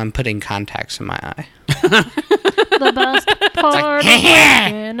faces while I'm putting contacts in my eye. The best part of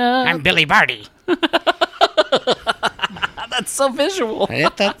waking up. I'm Billy Barty. That's so visual.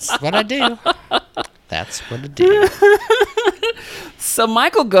 That's what I do. That's what I do. So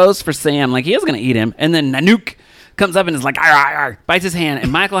Michael goes for Sam, like he is going to eat him, and then Nanook comes up and is like, "Arr, arr, arr," bites his hand,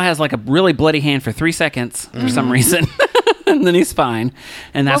 and Michael has like a really bloody hand for 3 seconds for some reason, and then he's fine,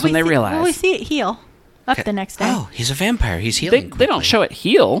 and that's when they realize. Well, we see it heal up the next day. Oh, he's a vampire. He's healing. They don't show it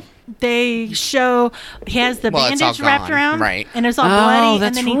heal. They show he has the It's all bandage wrapped gone. around, Right. and it's all bloody,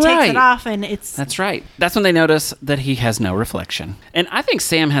 that's and then he takes right. it off, and it's That's right. That's when they notice that he has no reflection. And I think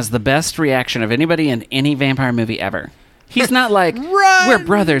Sam has the best reaction of anybody in any vampire movie ever. He's not like, Run! we're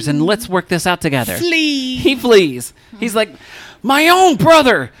brothers and let's work this out together. Flee. He flees. He's like, my own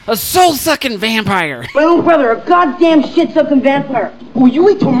brother, a soul-sucking vampire. My own brother, a goddamn shit-sucking vampire. Oh, you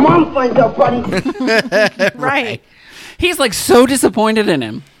wait till Mom finds out, buddy. right. He's like so disappointed in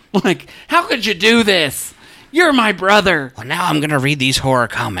him. Like, how could you do this? You're my brother. Well, now I'm going to read these horror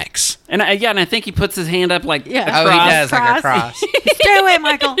comics. And I think he puts his hand up like Yeah. a Oh, he cross. does, like a cross. Stay away,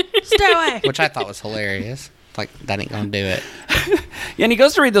 Michael. Stay away. Which I thought was hilarious. Like, that ain't going to do it. Yeah, and he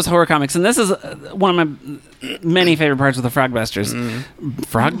goes to read those horror comics, and this is one of my many favorite parts of the Frogbusters.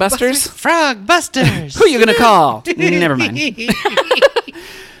 Frogbusters? Frog Busters. Who are you going to call? Never mind.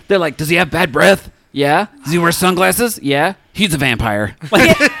 They're like, does he have bad breath? Yeah. Does he wear sunglasses? Yeah. He's a vampire.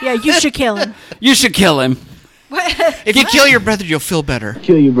 Like, Yeah, you should kill him. you should kill him. If you kill your brother, you'll feel better.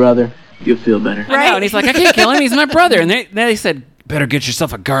 Kill your brother. You'll feel better. I know, and he's like, I can't kill him. He's my brother. And they said, better get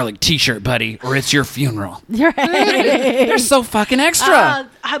yourself a garlic t-shirt, buddy, or it's your funeral. Right. They're so fucking extra.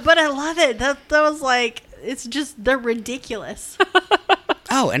 But I love it. That was like, it's just, they're ridiculous.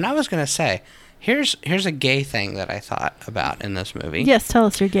 Oh, and I was going to say, here's a gay thing that I thought about in this movie. Yes, tell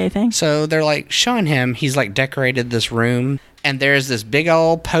us your gay thing. So they're like showing him, he's like decorated this room, and there's this big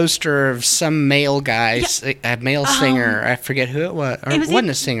old poster of some male guy, a male singer. I forget who it was. Or it wasn't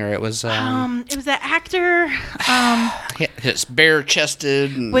a singer. It was It was that actor it's bare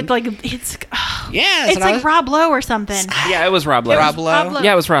chested with like it's yeah, it's like Rob Lowe or something. Yeah, it was Rob Lowe. Rob Lowe.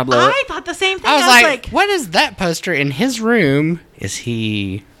 Yeah, it was Rob Lowe. I thought the same thing. I was like, what is that poster in his room? Is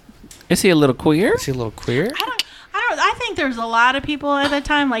he Is he a little queer? a little queer? I think there's a lot of people at the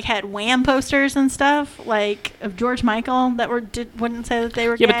time like had Wham posters and stuff like of George Michael that wouldn't say that they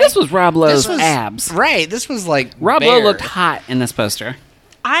were Yeah, gay. but this was Rob Lowe's This was abs. Right. This was like Rob Lowe bare. looked hot in this poster.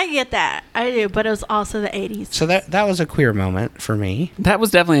 I get that. I do, but it was also the 80s. So that was a queer moment for me. That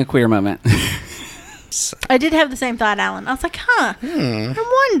was definitely a queer moment. I did have the same thought, Alan. I was like, I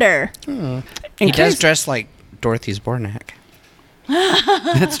wonder. He does dress like Dorothy Zbornak.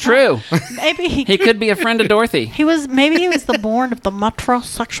 That's true. Maybe He could be a friend of Dorothy. he was the born of the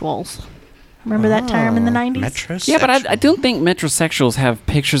metrosexuals. Remember that term in the 90s? Metrosexual. Yeah, but I don't think metrosexuals have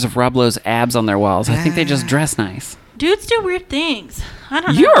pictures of Rob Lowe's abs on their walls. I think they just dress nice. Dudes do weird things. I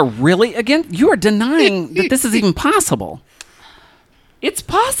don't know. You are really you are denying that this is even possible. It's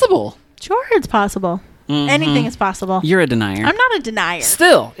possible. Sure, it's possible. Anything is possible. You're a denier. I'm not a denier.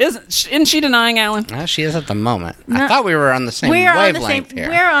 Still, isn't she denying, Alan? No, she is at the moment. I No. thought we were on the same We're on the wavelength same. here.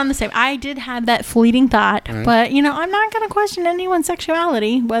 We're on the same. I did have that fleeting thought, but I'm not going to question anyone's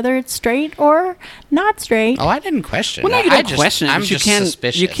sexuality, whether it's straight or not straight. Oh, I didn't question. Well, no, it. you I don't just, question it. I'm but just you can.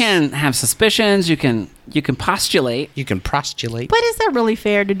 suspicious. You can have suspicions. You can postulate You can postulate. But is that really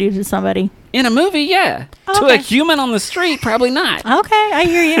fair to do to somebody? in a movie. Yeah, to a Okay. human on the street, probably not. Okay, I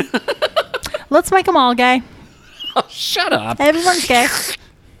hear you. Let's make them all gay. Oh, shut up. Everyone's gay.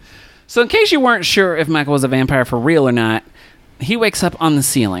 So, in case you weren't sure if Michael was a vampire for real or not, he wakes up on the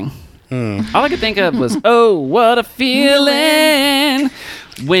ceiling. All I could think of was, oh, what a feeling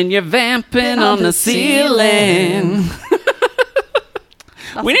when you're vamping on the ceiling.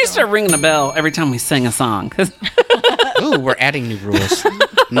 We need to start ringing the bell every time we sing a song. Ooh, we're adding new rules.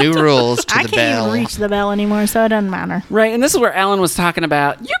 New rules to I the can't bell. even reach the bell anymore, so it doesn't matter. Right, and this is where Alan was talking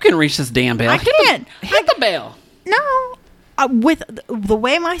about, you can reach this damn bell. I can't. Hit the bell. No. With the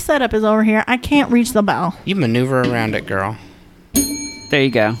way my setup is over here, I can't reach the bell. You maneuver around it, girl. There you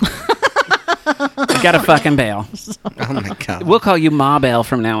go. You got a fucking bell. Oh my god. We'll call you Ma Bell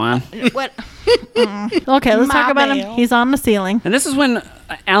from now on. What? Okay, let's talk about him. He's on the ceiling. And this is when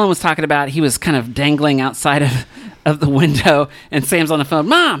Alan was talking about he was kind of dangling outside of the window, and Sam's on the phone.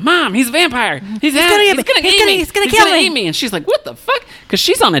 Mom, he's a vampire. He's gonna get me. He's gonna kill me." eat me. And she's like, what the fuck? Because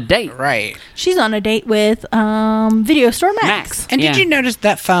she's on a date. Right. She's on a date with Video Store Max. And Yeah. did you notice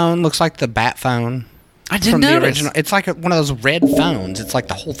that phone looks like the bat phone? I did From notice. the original. It's like one of those red phones. It's like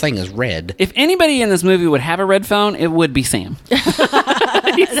the whole thing is red. If anybody in this movie would have a red phone, it would be Sam.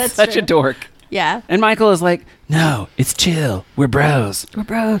 He's such a dork. Yeah. And Michael is like, no, it's chill. We're bros. We're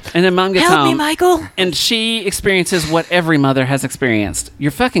bros. And then Mom gets Help home. me, Michael. And she experiences what every mother has experienced.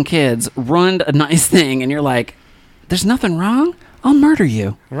 Your fucking kids ruined a nice thing, and you're like, there's nothing wrong? I'll murder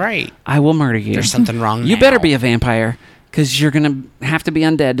you. Right. I will murder you. There's something wrong You now. better be a vampire, because you're going to have to be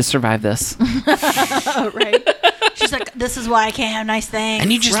undead to survive this. Right. She's like, this is why I can't have nice things.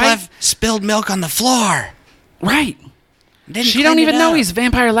 And you just Right? left spilled milk on the floor. Right. Didn't She clean don't it even know up. he's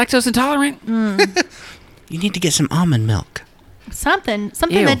vampire lactose intolerant. You need to get some almond milk. Something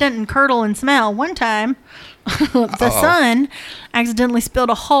Ew. that doesn't curdle and smell. One time, the son accidentally spilled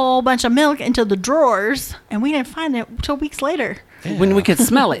a whole bunch of milk into the drawers, and we didn't find it until weeks later When we could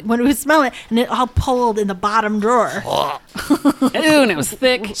smell it. when we smelled it, and it all pulled in the bottom drawer. Ooh, and it was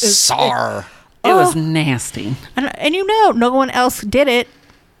thick. Sar. It was nasty. And no one else did it.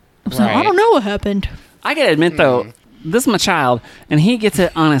 So I Right. don't know what happened. I gotta admit, though, this is my child, and he gets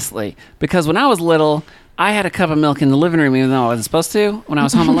it honestly. Because when I was little, I had a cup of milk in the living room, even though I wasn't supposed to, when I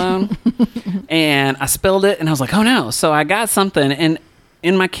was home alone. And I spilled it, and I was like, oh no. So I got something, and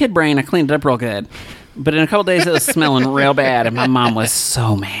in my kid brain, I cleaned it up real good. But in a couple days, it was smelling real bad, and my mom was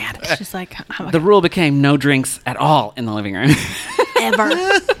so mad. She's like, The rule became no drinks at all in the living room. ever.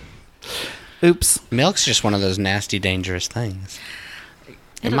 Oops. Milk's just one of those nasty, dangerous things.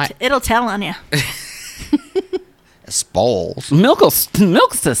 It'll tell on you. Spoils. Milk's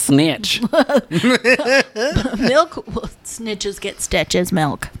a snitch. Milk, snitches get stitches.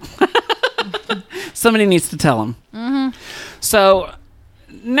 Milk. Somebody needs to tell him. Mm-hmm. So,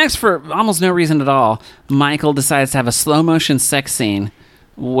 next, for almost no reason at all, Michael decides to have a slow motion sex scene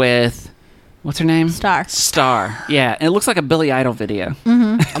with, what's her name? Star. Yeah, and it looks like a Billy Idol video.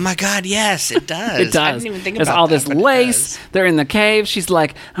 Oh my God, yes, it does. It does. I didn't even think There's about all that, this but it lace. does. They're in the cave. She's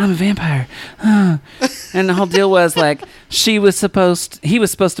like, I'm a vampire. And the whole deal was like, he was supposed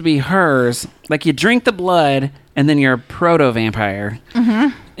to be hers. Like, you drink the blood, and then you're a proto-vampire.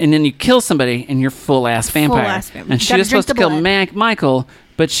 Mm-hmm. And then you kill somebody, and you're full-ass vampire. Full-ass vampire. And she Gotta was supposed to drink kill the blood. Michael,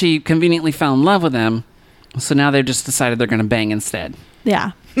 but she conveniently fell in love with him. So now they've just decided they're going to bang instead.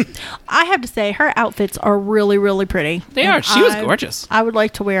 Yeah. I have to say, her outfits are really, really pretty. They And are. She was gorgeous. I would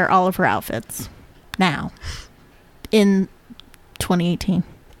like to wear all of her outfits now in 2018.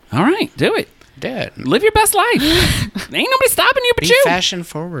 All right, do it. Do it. Live your best life. Ain't nobody stopping you but Be you. fashion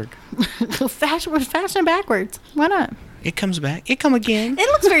forward. Fashion backwards. Why not? It comes back. It come again. It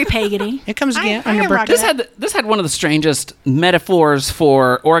looks very pagany. It comes again on your am birthday. rocking This had one of the strangest metaphors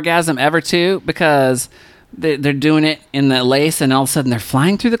for orgasm ever, too, because they're doing it in the lace, and all of a sudden they're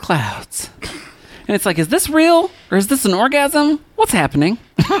flying through the clouds. And it's like, is this real, or is this an orgasm? What's happening?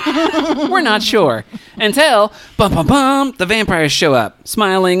 We're not sure. Until, bum, bum, bum, the vampires show up,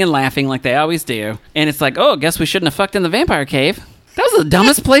 smiling and laughing like they always do. And it's like, oh, guess we shouldn't have fucked in the vampire cave. That was the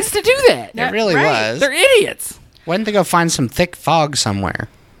dumbest place to do that. It really Right. was. They're idiots. Why didn't they go find some thick fog somewhere?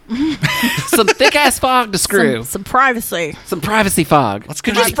 Some thick-ass fog to screw. Some privacy. Some privacy fog. Let's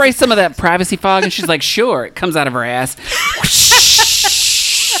Could go you spray some of that privacy fog? And she's like, sure. It comes out of her ass.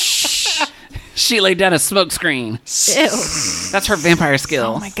 She laid down a smoke screen. Ew. That's her vampire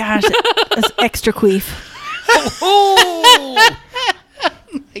skill. Oh my gosh. That's extra queef. Oh!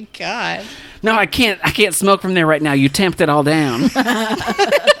 My God. No, I can't smoke from there right now. You tamped it all down.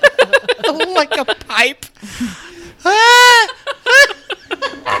 Like a pipe.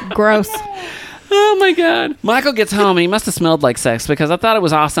 Gross. Oh my God. Michael gets home and he must have smelled like sex, because I thought it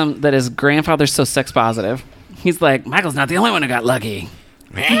was awesome that his grandfather's so sex positive. He's like, Michael's not the only one who got lucky.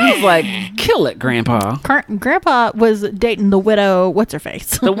 He's like, kill it, Grandpa. Grandpa was dating the widow. What's her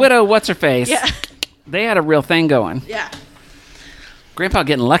face? The widow, what's her face? Yeah. They had a real thing going. Yeah. Grandpa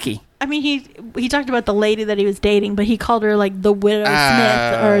getting lucky. I mean, he talked about the lady that he was dating, but he called her like the widow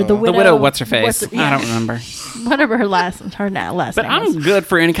Smith or the widow. The widow, what's her face? yeah. I don't remember. Whatever her last But name was. I'm good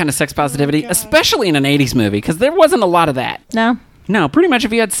for any kind of sex positivity, especially in an 80s movie, because there wasn't a lot of that. No. No, pretty much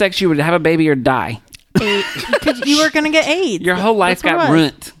if you had sex, you would have a baby or die. Because you were going to get AIDS. Your whole life That's what got it was.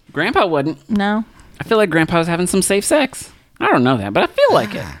 ruined. Grandpa wouldn't. No. I feel like Grandpa was having some safe sex. I don't know that, but I feel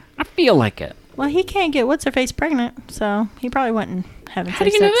like it. I feel like it. Well, he can't get what's her face pregnant, so he probably wasn't having How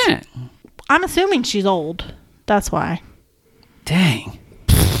do safe you know sex. that? I'm assuming she's old. That's why. Dang.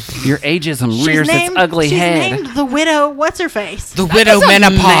 Your ageism She's rears named, its ugly she's head. named the widow. What's her face? The widow doesn't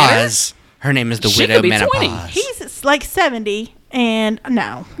menopause. Her name is the She widow could be menopause. 20. He's like 70, and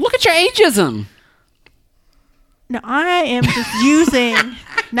no. Look at your ageism. No, I am just using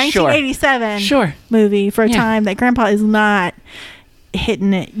 1987 Sure. movie for a Yeah. time that Grandpa is not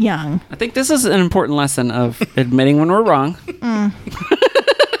hitting it young. I think this is an important lesson of admitting when we're wrong.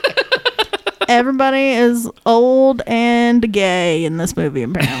 Everybody is old and gay in this movie,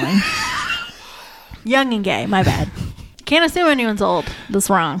 apparently. Young and gay, my bad. Can't assume anyone's old. That's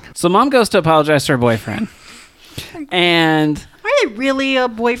wrong. So mom goes to apologize to her boyfriend. And... Are they really a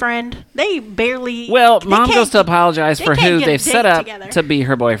boyfriend? They barely... Well, they mom can't goes to get- apologize they for can't who get a they've set date up together. to be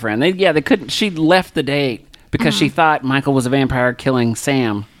her boyfriend. They couldn't... She left the date because she thought Michael was a vampire killing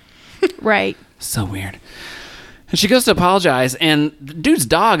Sam. Right. So weird. And she goes to apologize, and the dude's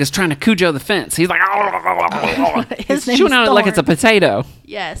dog is trying to Cujo the fence. He's like... His He's name's chewing on it like it's a Thorn. potato.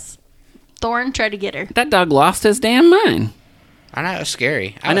 Yes. Thorn tried to get her. That dog lost his damn mind. I know, it was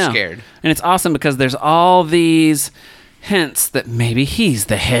scary. I I was know. scared. And it's awesome because there's all these hints that maybe he's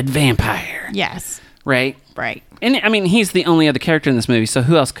the head vampire. Yes. Right? Right. And I mean, he's the only other character in this movie, so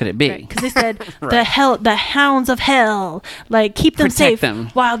who else could it be? Because they said the hounds of hell, like keep them Protect safe them.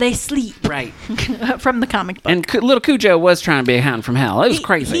 while they sleep. Right. From the comic book. And little Cujo was trying to be a hound from hell. It was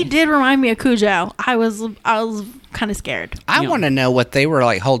crazy. He did remind me of Cujo. I was kind of scared. I want to know what they were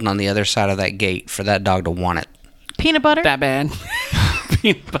like holding on the other side of that gate for that dog to want it. Peanut butter. That bad.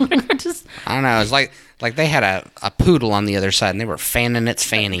 Peanut butter. Just I don't know. It's like they had a poodle on the other side, and they were fanning its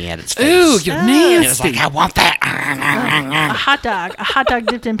fanny at its face. Ooh, you're nasty. And it was like, I want that. a hot dog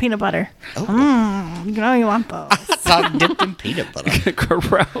dipped in peanut butter. You know you want those. Dog dipped in peanut butter.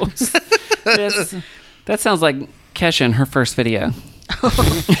 Gross. That sounds like Kesha in her first video.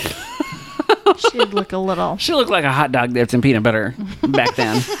 She'd look a little. She looked like a hot dog dipped in peanut butter back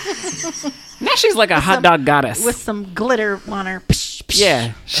then. Now she's like a hot dog goddess. With some glitter on her. Psh, psh.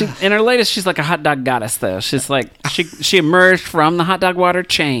 Yeah, in her latest, she's like a hot dog goddess. Though she's like she emerged from the hot dog water,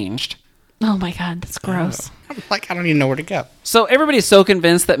 changed. Oh my God, that's gross. I don't even know where to go. So everybody's so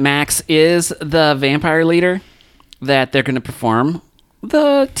convinced that Max is the vampire leader that they're going to perform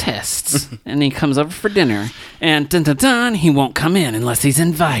the tests. And he comes over for dinner. And dun dun dun, he won't come in unless he's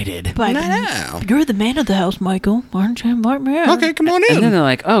invited. But No. you're the man of the house, Michael. Why don't you invite me in? Okay, come on And then in. they're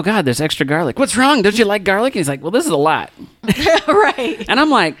like, oh, God, there's extra garlic. What's wrong? Don't you like garlic? And he's like, well, this is a lot. Right. And I'm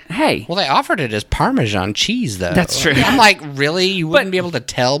like, hey. Well, they offered it as Parmesan cheese, though. That's true. I'm like, really? You wouldn't be able to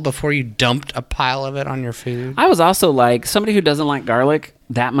tell before you dumped a pile of it on your food? I was also like, somebody who doesn't like garlic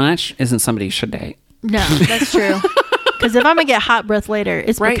that much isn't somebody you should date. No, that's true. Because if I'm going to get hot breath later,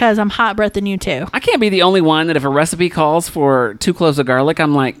 it's Right. because I'm hot breathing you too. I can't be the only one that if a recipe calls for 2 cloves of garlic,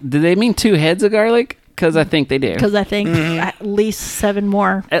 I'm like, do they mean 2 heads of garlic? Because I think they do. Because I think at least 7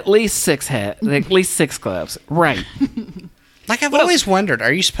 more. At least 6 heads. At least 6 cloves. Right. Like, I've always wondered,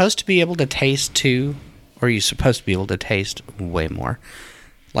 are you supposed to be able to taste 2? Or are you supposed to be able to taste way more?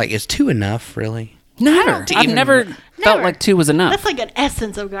 Like, is 2 enough, really? Never. I've never felt like 2 was enough. That's like an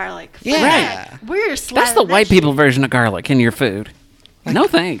essence of garlic. Yeah. Right. We're That's slathering the that white shit. people version of garlic in your food. No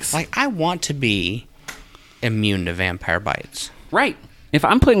thanks. Like, I want to be immune to vampire bites. Right. If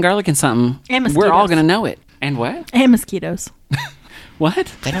I'm putting garlic in something, And we're all mosquitoes. going to know it. And what? And mosquitoes.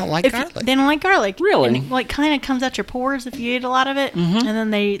 What? They don't like If garlic. they don't like garlic. Really? And it, like, kind of comes out your pores if you eat a lot of it. And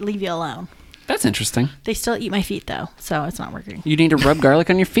then they leave you alone. That's interesting. They still eat my feet, though. So it's not working, You need to rub garlic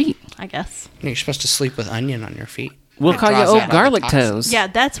on your feet. I guess. You're supposed to sleep with onion on your feet. We'll It call you draws old out all the garlic toxins. toes. Yeah,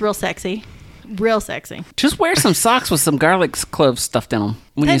 that's real sexy. Real sexy. Just wear some socks with some garlic cloves stuffed in them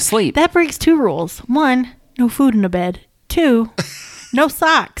when you sleep. That breaks 2 rules. 1, no food in the bed. 2, no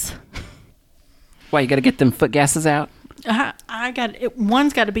socks. Why, you got to get them foot gases out?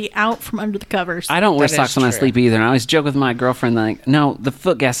 One's got to be out from under the covers. I don't wear That socks is when I true. sleep either. And I always joke with my girlfriend, like, no, the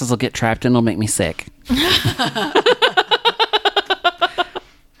foot gases will get trapped and it'll make me sick.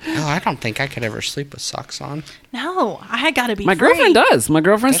 Oh, I don't think I could ever sleep with socks on. No, I got to be My free. girlfriend does. My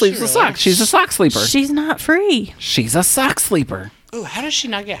girlfriend Does sleeps she with really? socks. She's a sock sleeper. She's not free. She's a sock sleeper. Ooh, how does she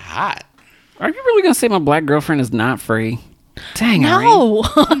not get hot? Are you really going to say my black girlfriend is not free? Dang, Irene. No,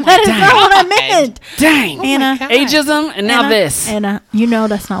 that is not what I meant. Dang. Anna, God. Ageism and now Anna, this. Anna, you know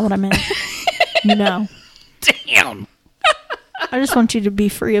that's not what I meant. You know. Damn. I just want you to be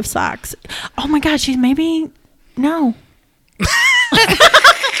free of socks. Oh my God, she's maybe... No.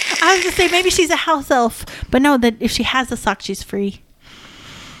 I was going to say maybe she's a house elf. But no, that if she has a sock, she's free.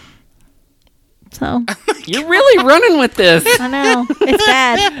 So, You're really running with this. I know. It's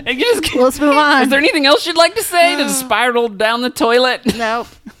bad. And you just, Let's move on. is there anything else you'd like to say to spiral down the toilet? Nope.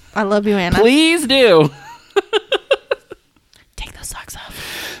 I love you, Anna. Please do. Take those socks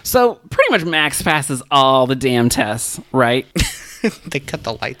off. So pretty much Max passes all the damn tests, right? They cut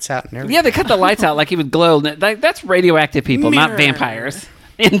the lights out and everything. Yeah, they cut the lights out like he would glow. That's radioactive people, not Mirror. vampires.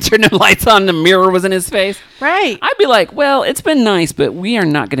 And turned the lights on, the mirror was in his face. Right. I'd be like, well, it's been nice, but we are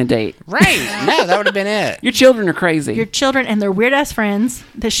not going to date. Right. No, that would have been it. Your children are crazy. Your children and their weird ass friends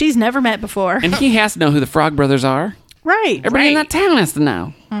that she's never met before. And he has to know who the Frog Brothers are. Right. Everybody in Right. that town has to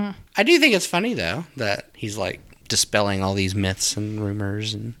know. I do think it's funny, though, that he's like dispelling all these myths and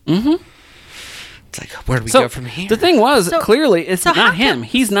rumors. And It's like, where do we go from here? The thing was, So- clearly, it's so how not him. come-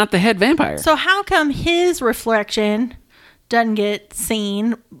 He's not the head vampire. So how come his reflection doesn't get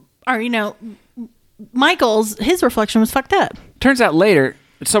seen? Or, his reflection was fucked up. Turns out later,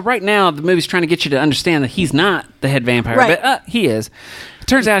 so right now, the movie's trying to get you to understand that he's not the head vampire, Right. but he is.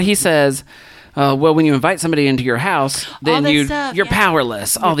 Turns out he says, well, when you invite somebody into your house, then this stuff, you're yeah.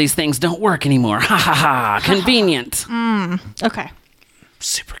 powerless. All these things don't work anymore. Ha ha ha. Convenient. Okay.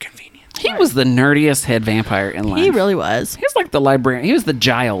 Super convenient. He was the nerdiest head vampire in life. He really was. He was like the librarian. He was the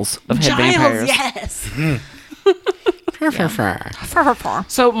Giles of head vampires. Yes.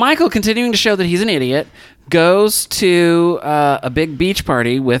 So Michael, continuing to show that he's an idiot, goes to a big beach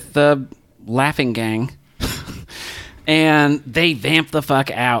party with the laughing gang, and they vamp the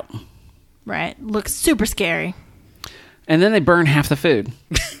fuck out. Right. Looks super scary. And then they burn half the food.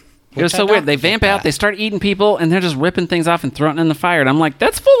 It was so weird. They vamp out, they start eating people, and they're just ripping things off and throwing it in the fire. And I'm like,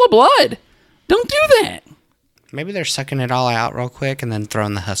 that's full of blood. Don't do that. Maybe they're sucking it all out real quick and then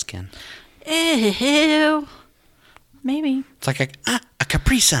throwing the husk in. Ew. Maybe. It's like a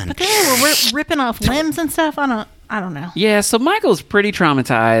Capri Sun. But they were ripping off limbs and stuff. I don't know. Yeah, so Michael's pretty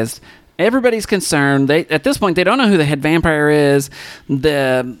traumatized. Everybody's concerned. At this point, they don't know who the head vampire is.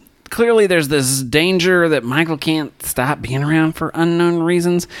 Clearly, there's this danger that Michael can't stop being around for unknown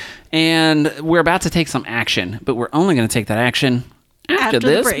reasons. And we're about to take some action, but we're only going to take that action after the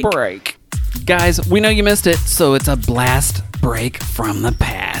this break. Guys, we know you missed it, so it's a blast break from the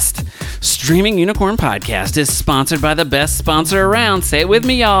past. Streaming Unicorn Podcast is sponsored by the best sponsor around. Say it with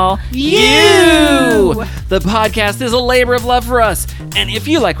me, y'all. You! The podcast is a labor of love for us. And if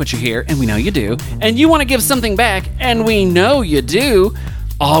you like what you hear, and we know you do, and you want to give something back, and we know you do,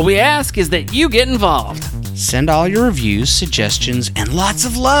 all we ask is that you get involved. Send all your reviews, suggestions, and lots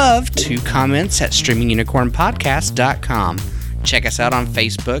of love to comments at streamingunicornpodcast.com. Check us out on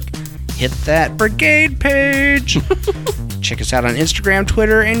Facebook. Hit that brigade page. Check us out on Instagram,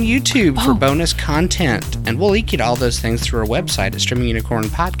 Twitter, and YouTube for bonus content. And we'll link you to all those things through our website at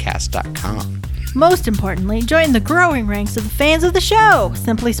streamingunicornpodcast.com. Most importantly, join the growing ranks of the fans of the show.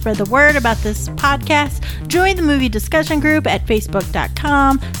 Simply spread the word about this podcast. Join the movie discussion group at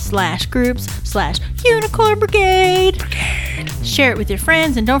facebook.com/groups/Unicorn Brigade. Share it with your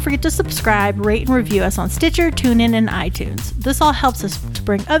friends, and don't forget to subscribe, rate, and review us on Stitcher, TuneIn, and iTunes. This all helps us to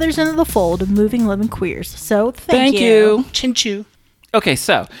bring others into the fold of moving, living queers. So thank you. Chinchu. Okay,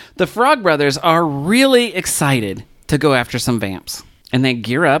 so the Frog Brothers are really excited to go after some vamps. And they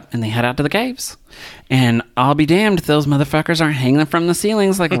gear up and they head out to the caves. And I'll be damned if those motherfuckers aren't hanging from the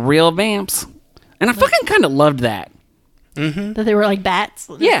ceilings like real vamps. And I fucking kind of loved that. That they were like bats.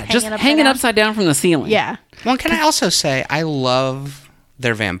 Yeah, just hanging upside down from the ceiling. Yeah. Well, can I also say, I love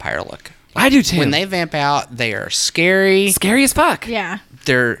their vampire look. I do too. When they vamp out, they are scary. Scary as fuck. Yeah.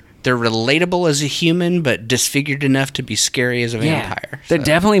 They're relatable as a human, but disfigured enough to be scary as a vampire. They're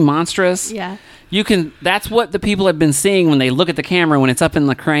definitely monstrous. Yeah. That's what the people have been seeing when they look at the camera when it's up in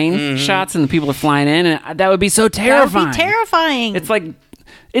the crane shots and the people are flying in. And that would be so terrifying. That would be terrifying. It's like,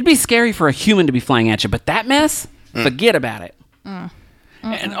 it'd be scary for a human to be flying at you, but that mess, forget about it. And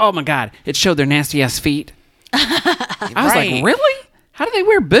oh my God, it showed their nasty ass feet. I was like, really? How do they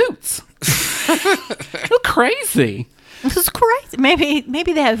wear boots? Look crazy. This is crazy. Maybe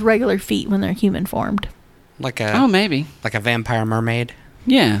they have regular feet when they're human formed. Maybe. Like a vampire mermaid.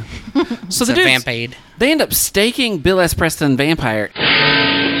 Yeah. So the It's a dudes, vampade. they end up staking Bill S. Preston Vampire,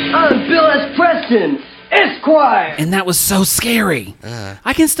 I'm Bill S. Preston, Esquire. and that was so scary.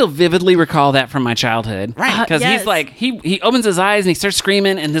 I can still vividly recall that from my childhood. Right. Because Yes. he's like, he opens his eyes and he starts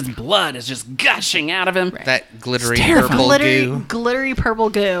screaming, and his blood is just gushing out of him. That glittery It's terrifying. purple goo. Glittery purple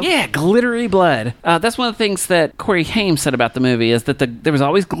goo. Yeah, glittery blood. That's one of the things that Corey Haim said about the movie, is that there was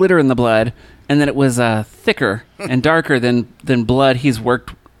always glitter in the blood, and that it was thicker and darker than blood he's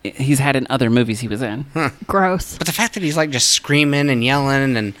had in other movies he was in. Gross. But the fact that he's like just screaming and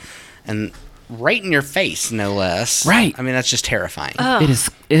yelling and right in your face, no less. Right. I mean, that's just terrifying.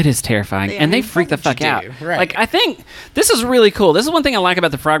 It is terrifying, and they freak the what would fuck you out. do? Right. Like, I think this is really cool. This is one thing I like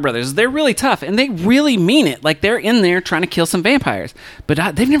about the Frog Brothers. They're really tough, and they really mean it. Like, they're in there trying to kill some vampires,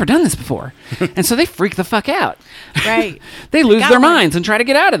 but they've never done this before, and so they freak the fuck out. Right. They lose got their one. minds and try to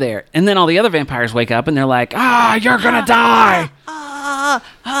get out of there, and then all the other vampires wake up and they're like, you're gonna die.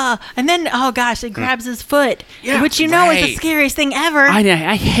 And then, oh gosh, it grabs his foot, Yeah, which is the right. scariest thing ever. I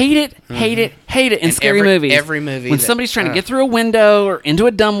hate it in And scary every- movies. every movie when that- somebody's trying to get through a window or into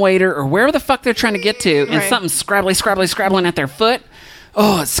a dumbwaiter or wherever the fuck they're trying to get to, and Right. something's scrabbling at their foot.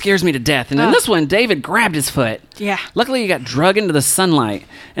 Oh, it scares me to death. And in this one, David grabbed his foot. Yeah. Luckily, he got drug into the sunlight.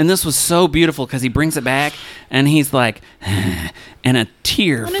 And this was so beautiful because he brings it back and he's like, and a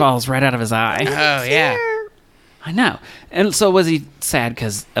tear falls right out of his eye. Oh, yeah. I know. And so was he sad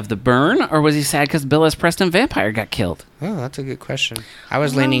because of the burn, or was he sad because Bill S. Preston Vampire got killed? Oh, that's a good question. I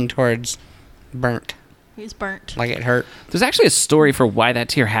was leaning towards burnt. He's burnt. Like it hurt. There's actually a story for why that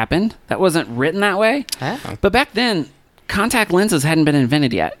tear happened. That wasn't written that way. Oh. But back then, contact lenses hadn't been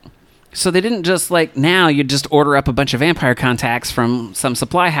invented yet. So they didn't just like, now you'd just order up a bunch of vampire contacts from some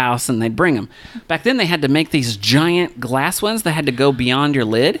supply house and they'd bring them. Back then they had to make these giant glass ones that had to go beyond your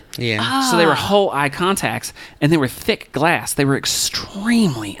lid. Yeah. So they were whole eye contacts and they were thick glass. They were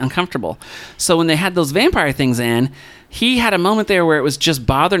extremely uncomfortable. So when they had those vampire things in, he had a moment there where it was just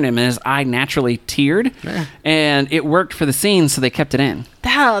bothering him and his eye naturally teared. Yeah. And it worked for the scene, so they kept it in.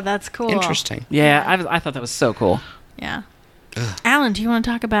 Oh, that's cool. Interesting. Yeah, I thought that was so cool. Yeah. Alan, do you want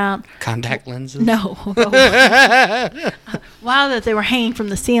to talk about... Contact lenses? No. Wow, that they were hanging from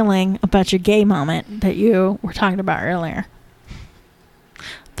the ceiling about your gay moment that you were talking about earlier.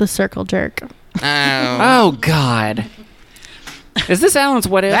 The circle jerk. Oh, God. Is this Alan's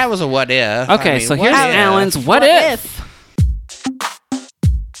what if? That was a what if. Okay, so here's what if? Alan's what if.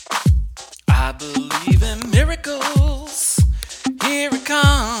 I believe in miracles. Here it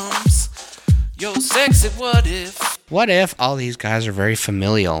comes. Yo, sexy what if. What if all these guys are very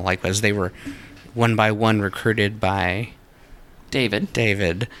familial, like as they were one by one recruited by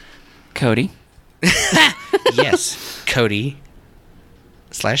David. Cody. Yes, Cody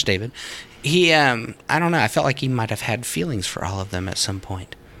 / David. He, I don't know. I felt like he might have had feelings for all of them at some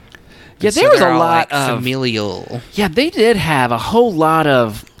point. Yeah, And there was they're a all, lot like, of familial. Yeah, they did have a whole lot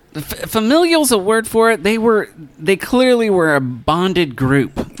of familial's a word for it. They clearly were a bonded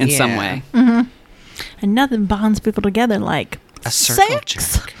group in some way. Mm-hmm. And nothing bonds people together like A circle sex.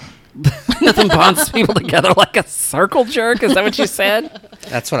 jerk. Nothing bonds people together like a circle jerk. Is that what you said?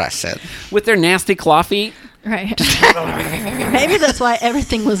 That's what I said. With their nasty claw feet. Right. Maybe that's why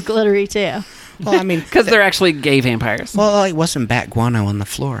everything was glittery too. Well, I mean, Because they're actually gay vampires. well, it wasn't bat guano on the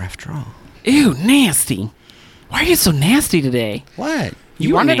floor after all. Ew, nasty. Why are you so nasty today? What? You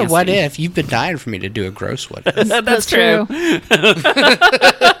You were wanted a what nasty. if? You've been dying for me to do a gross what if. That's true.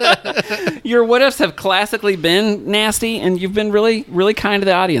 Your what ifs have classically been nasty, and you've been really, really kind to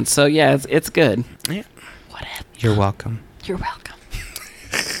the audience. So yeah, it's good. Yeah. What if? You're welcome. You're welcome.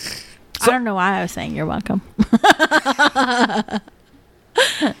 I don't know why I was saying you're welcome.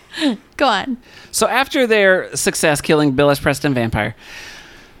 Go on. So after their success killing Bill S. Preston Vampire,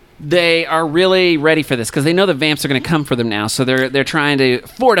 they are really ready for this because they know the vamps are going to come for them now. So they're trying to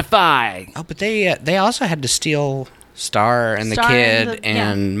fortify. Oh, but they also had to steal Star and the Star kid and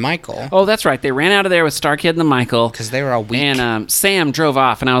and Michael Oh, that's right. They ran out of there with Star Kid and the Michael. because they were all weak. And Sam drove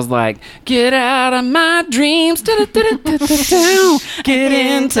off, and I was like, "Get out of my dreams, do-do-do-do-do-do. Get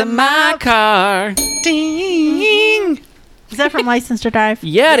into my car." Ding. Is that from License to Drive?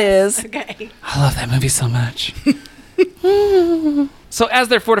 Yeah, it is. Okay. I love that movie so much. So as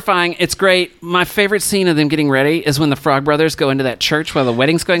they're fortifying, it's great. My favorite scene of them getting ready is when the Frog Brothers go into that church while the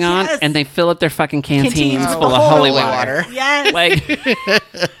wedding's going on, Yes. and they fill up their fucking canteens Canteens full with of holy holy water. Yes. Like,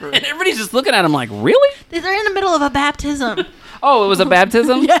 and everybody's just looking at them like, really? They're in the middle of a baptism. Oh, it was a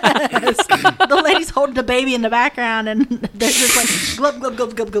baptism? Yes. The lady's holding the baby in the background, and they're just like, glub, glub,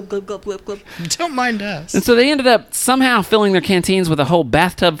 glub, glub, glub, glub, glub, glub, glub. Don't mind us. And so they ended up somehow filling their canteens with a whole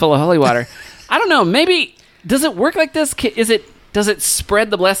bathtub full of holy water. I don't know. Maybe, does it work like this? Does it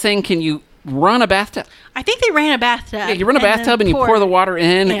spread the blessing? Can you run a bathtub? I think they ran a bathtub. Yeah, you run a and then bathtub and you pour the water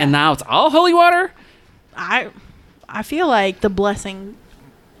in, Yeah. and now it's all holy water? I feel like the blessing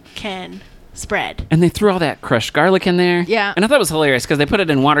can spread. And they threw all that crushed garlic in there. Yeah. And I thought it was hilarious because they put it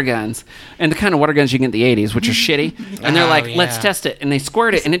in water guns, and the kind of water guns you get in the 80s, which are shitty. And they're Oh, like, yeah. let's test it. And they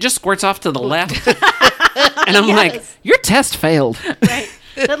squirt it, and it just squirts off to the left. And I'm like, Yes. your test failed. Right.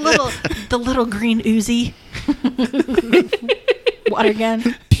 The little green Uzi water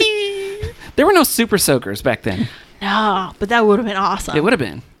gun. There were no super soakers back then. No, but that would have been awesome. It would have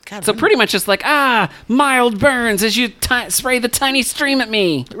been. So pretty much just like, mild burns as you spray the tiny stream at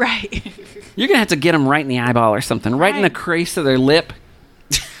me. Right. You're going to have to get them right in the eyeball or something, right in the Right. crease of their lip.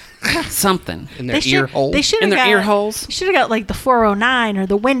 Something. In their ear hole. They should In have their got, ear holes. Should have got like the 409 or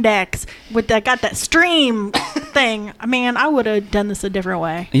the Windex with that got that stream thing. I mean, I would have done this a different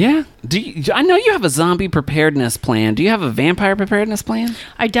way. Yeah. I know you have a zombie preparedness plan. Do you have a vampire preparedness plan?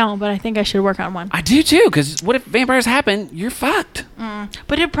 I don't, but I think I should work on one. I do too, because what if vampires happen? You're fucked.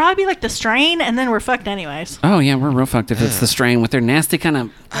 But it'd probably be like the strain, and then we're fucked anyways. Oh, yeah, we're real fucked if it's the strain with their nasty kind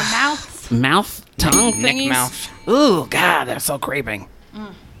of The mouths. mouth, tongue Neck thingies. mouth. Ooh, God, that's so creeping.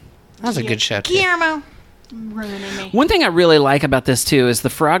 That was a good show, too. Guillermo. Ruining me. One thing I really like about this, too, is the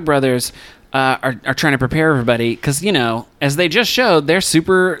Frog Brothers are trying to prepare everybody. Because, as they just showed, they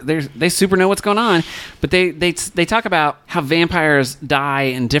super know what's going on. But they talk about how vampires die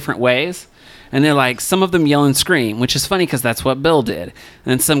in different ways. And they're like, some of them yell and scream, which is funny because that's what Bill did.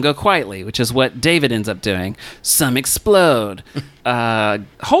 And some go quietly, which is what David ends up doing. Some explode.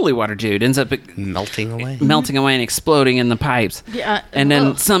 Holy Water Jude ends up Melting away and exploding in the pipes. Yeah. And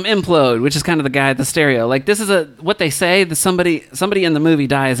then some implode, which is kind of the guy at the stereo. Like, this is what they say. Somebody in the movie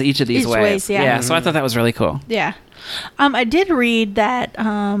dies each of these ways. Yeah. So I thought that was really cool. Yeah. I did read that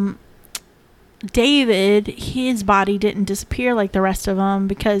David, his body didn't disappear like the rest of them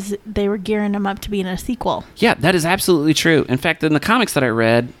because they were gearing him up to be in a sequel. Yeah, that is absolutely true. In fact, in the comics that I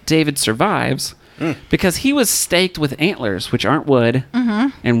read, David survives because he was staked with antlers, which aren't wood,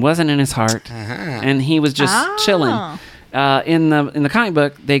 and wasn't in his heart, and he was just chilling. In the comic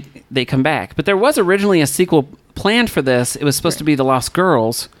book, they come back, but there was originally a sequel planned for this. It was supposed to be The Lost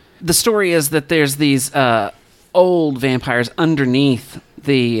Girls. The story is that there's these old vampires underneath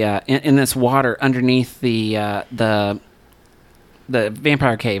the in this water underneath the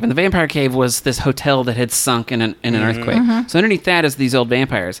vampire cave, and the vampire cave was this hotel that had sunk in an earthquake. So underneath that is these old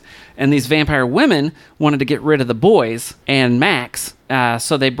vampires, and these vampire women wanted to get rid of the boys and Max,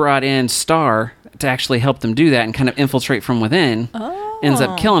 so they brought in Star to actually help them do that and kind of infiltrate from within. Ends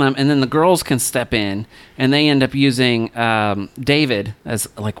up killing them, and then the girls can step in, and they end up using David as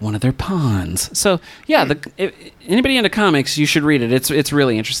like one of their pawns. So yeah, if anybody into comics, you should read it. It's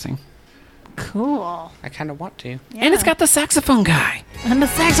really interesting. Cool. I kind of want to. Yeah. And it's got the saxophone guy. And the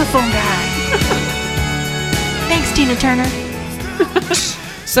saxophone guy. Thanks, Tina Turner.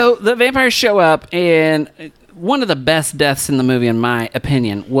 So the vampires show up, and one of the best deaths in the movie, in my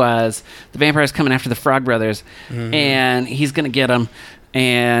opinion, was the vampires coming after the Frog Brothers, and he's going to get them,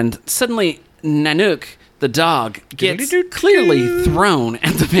 and suddenly Nanook, the dog, gets clearly thrown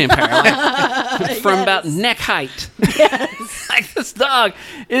at the vampire from about neck height. Yes. Like this dog,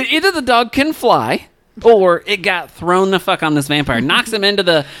 either the dog can fly, or it got thrown the fuck on this vampire, knocks him into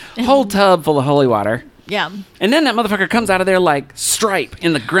the whole tub full of holy water. Yeah. And then that motherfucker comes out of there like Stripe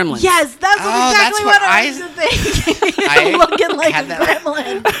in the Gremlins. Yes, that's exactly what I was thinking. I looking like had a that.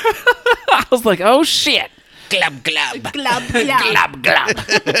 gremlin. I was like, oh shit. Glub, glub. Glub, glub. Glub, glub.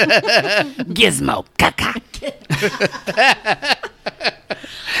 Gizmo, caca.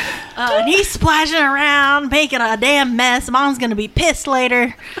 And he's splashing around, making a damn mess. Mom's going to be pissed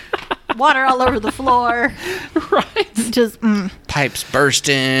later. Water all over the floor. Right. Just, Pipes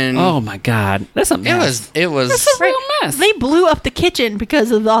bursting. Oh my God. That's a mess. It was. That's a real mess. They blew up the kitchen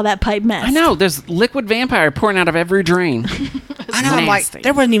because of all that pipe mess. I know. There's liquid vampire pouring out of every drain. I know. I'm like, nasty.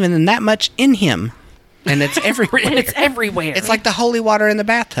 there wasn't even that much in him. And it's everywhere. It's everywhere. It's like the holy water in the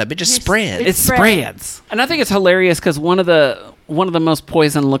bathtub. It just spreads. It spreads. And I think it's hilarious because one of the most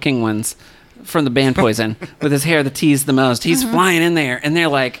poison looking ones from the band Poison, with his hair that teased the most, he's flying in there, and they're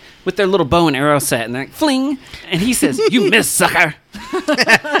like, with their little bow and arrow set, and they're like, fling, and he says, "You missed, sucker."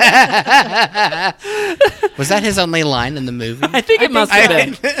 Was that his only line in the movie? I think it must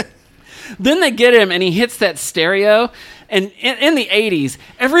have been. Then they get him, and he hits that stereo. And in the 80s,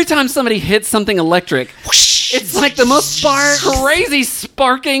 every time somebody hits something electric, it's like the most crazy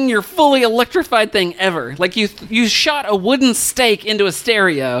sparking, you're fully electrified thing ever. Like you shot a wooden stake into a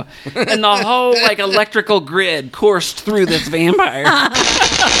stereo, and the whole like electrical grid coursed through this vampire.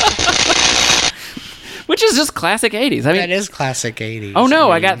 Which is just classic 80s. I mean, that is classic 80s. Oh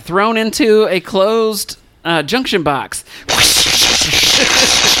no, I got thrown into a closed junction box.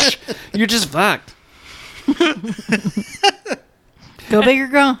 You're just fucked. Go big or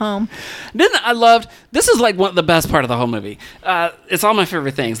go home. Then I loved, this is like one of the best part of the whole movie. It's all my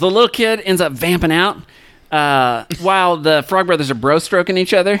favorite things. The little kid ends up vamping out while the Frog Brothers are bro stroking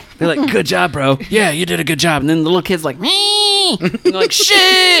each other. They're like, "Good job, bro. Yeah, you did a good job." And then the little kid's like, "Me." And they're like,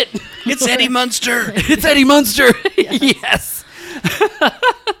 "Shit. It's Eddie Munster. It's Eddie Munster." Yes.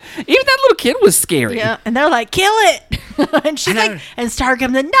 Even that little kid was scary. Yeah, and they're like, "Kill it!" And she's like, and Star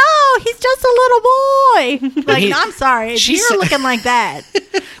comes in. No, he's just a little boy. Like, no, I'm sorry, you're looking like that.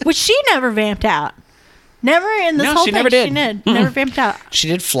 Which she never vamped out. Never in this whole she thing. never did. She did. Never vamped out. She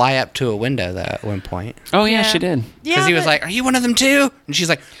did fly up to a window though at one point. Oh yeah, she did. Because he was like, "Are you one of them too?" And she's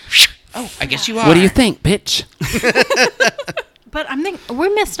like, "Oh, I guess you are." What do you think, bitch? But I'm thinking we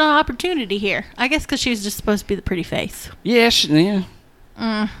missed an opportunity here. I guess because she was just supposed to be the pretty face. Yeah, yeah.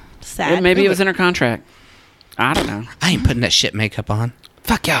 Sad. Well, maybe it was in her contract. I don't know. I ain't putting that shit makeup on.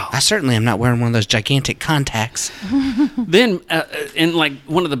 Fuck y'all. I certainly am not wearing one of those gigantic contacts. Then, in like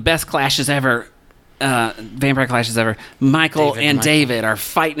one of the best clashes ever, Vampire Clashes ever. Michael and David are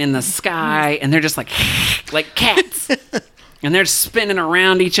fighting in the sky, and they're just like cats. And they're spinning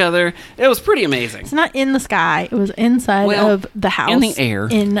around each other. It was pretty amazing. It's not in the sky. It was inside of the house. In the air.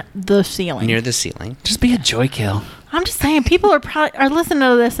 In the ceiling. Near the ceiling. Just be a joy kill. I'm just saying, people are listening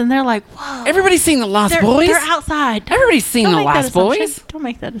to this, and they're like, whoa. Everybody's seen The Lost Boys. They're outside. Everybody's seen The Lost Boys. Don't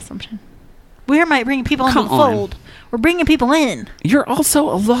make that assumption. We might bring people into the Come on. fold. We're bringing people in. You're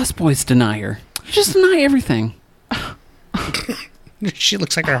also a Lost Boys denier. You just deny everything. She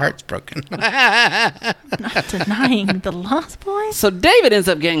looks like her heart's broken. Not denying the Lost Boys. So David ends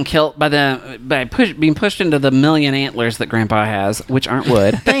up getting killed by being pushed into the million antlers that Grandpa has, which aren't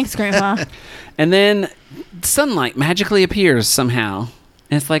wood. Thanks, Grandpa. And then sunlight magically appears somehow.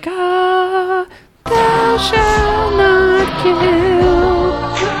 And it's like, thou shalt not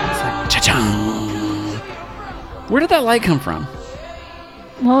kill. It's like, cha-chang. Where did that light come from?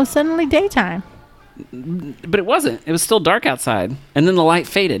 Well, it's suddenly daytime. But it wasn't. It was still dark outside. And then the light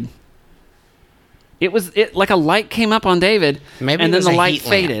faded. It like a light came up on David, Maybe and it then was the a light heat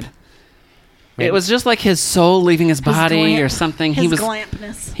lamp. faded. Maybe. It was just like his soul leaving his body or something. His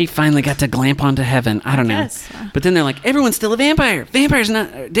glampness. He finally got to glamp onto heaven. I don't know. guess so. But then they're like, everyone's still a vampire. David's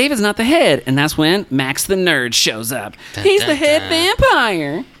not the head. And that's when Max the nerd shows up. He's the head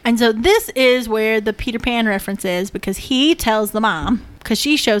vampire. And so this is where the Peter Pan reference is, because he tells the mom, because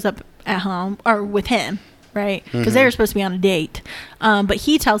she shows up at home, or with him, right? Because they were supposed to be on a date. But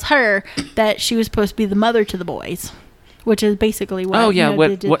he tells her that she was supposed to be the mother to the boys, which is basically what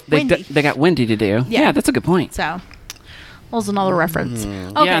they got Wendy to do. Yeah, that's a good point. So that was another reference.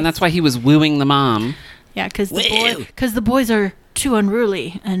 Okay. Yeah, and that's why he was wooing the mom. Yeah, because the boys are too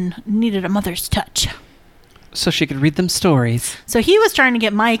unruly and needed a mother's touch. So she could read them stories. So he was trying to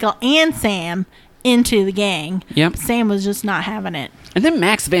get Michael and Sam into the gang. Yep. Sam was just not having it. And then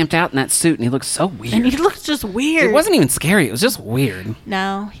Max vamped out in that suit, and he looked so weird. And he looked just weird. It wasn't even scary. It was just weird.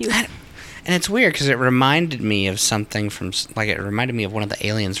 No, he was... And it's weird because it reminded me of something from, like, it reminded me of one of the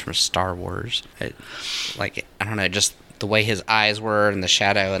aliens from Star Wars. I don't know, just the way his eyes were and the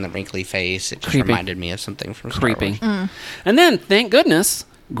shadow and the wrinkly face. It just reminded me of something from Star Wars. And then, thank goodness,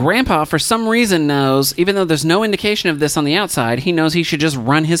 Grandpa, for some reason, knows, even though there's no indication of this on the outside, he knows he should just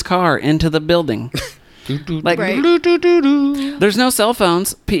run his car into the building. Like, there's no cell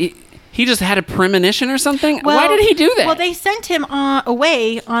phones. He just had a premonition or something? Why did he do that? Well, they sent him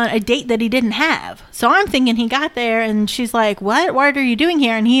away on a date that he didn't have. So I'm thinking he got there and she's like, what? What are you doing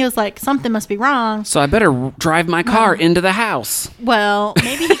here? And he was like, something must be wrong. So I better drive my car into the house. Well,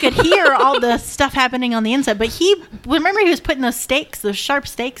 maybe he could hear all the stuff happening on the inside. But remember he was putting those sharp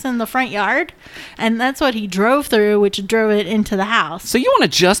stakes in the front yard? And that's what he drove through, which drove it into the house. So you want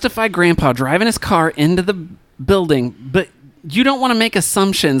to justify Grandpa driving his car into the building, but you don't want to make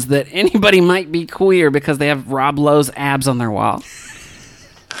assumptions that anybody might be queer because they have Rob Lowe's abs on their wall.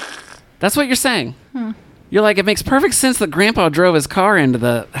 That's what you're saying. You're like, it makes perfect sense that Grandpa drove his car into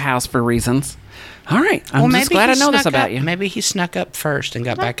the house for reasons. All right. I'm just glad I know this about you. Maybe he snuck up first and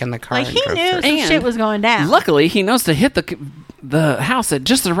got back in the car. Like, and he drove knew first. some shit was going down. Luckily, he knows to hit the house at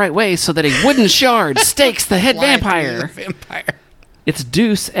just the right way so that a wooden shard stakes the head vampire. It's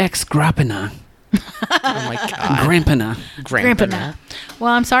Deus Ex Grappina. Oh my God. Grampina.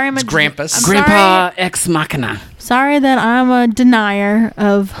 Well, I'm sorry. It's Grampus. Grandpa Ex Machina. Sorry that I'm a denier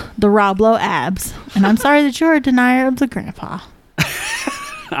of the Rob Lowe abs. And I'm sorry that you're a denier of the Grandpa.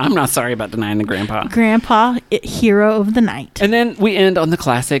 I'm not sorry about denying the Grandpa. Grandpa, hero of the night. And then we end on the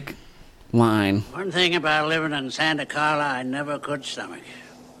classic line. One thing about living in Santa Carla I never could stomach.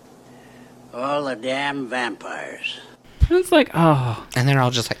 All the damn vampires. It's like, oh. And they're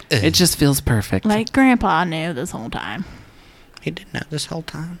all just like, ugh. It just feels perfect. Like Grandpa knew this whole time. He didn't know this whole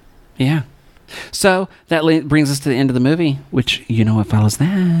time. Yeah. So that brings us to the end of the movie, which, you know what follows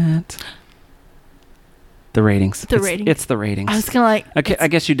that? The ratings. It's the ratings. I was going to like... Okay, I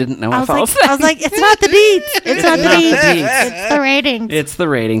guess you didn't know what follows that. I was like, it's not the beats. It's not the beats. It's the ratings. It's the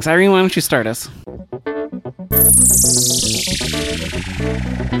ratings. Irene, why don't you start us?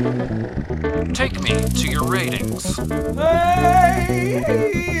 Take me to your ratings.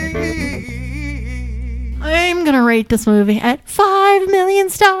 I'm going to rate this movie at 5 million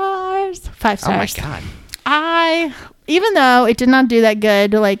stars. 5 stars. Oh my God. Even though it did not do that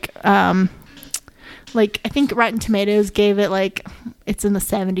good, I think Rotten Tomatoes gave it it's in the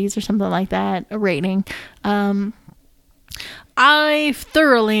 70s or something like that, a rating. I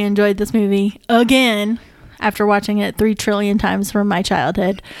thoroughly enjoyed this movie again after watching it 3 trillion times from my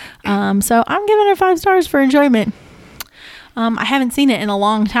childhood. So I'm giving it 5 stars for enjoyment. I haven't seen it in a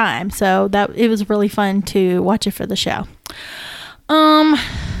long time, so it was really fun to watch it for the show. 5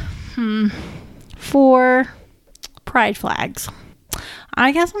 for Pride Flags.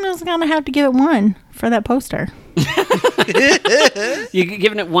 I guess I'm just gonna have to give it 1 for that poster. You're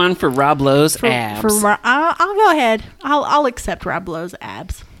giving it 1 for Rob Lowe's abs. I'll go ahead. I'll accept Rob Lowe's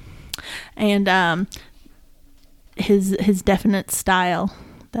abs, and his definite style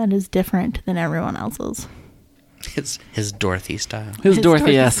that is different than everyone else's. His Dorothy style. His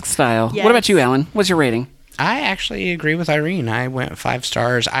Dorothy-esque style. Yes. What about you, Alan? What's your rating? I actually agree with Irene. I went 5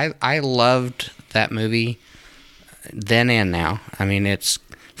 stars. I loved that movie then and now. I mean,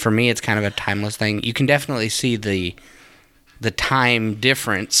 for me, it's kind of a timeless thing. You can definitely see the time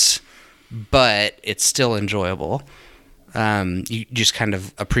difference, but it's still enjoyable. You just kind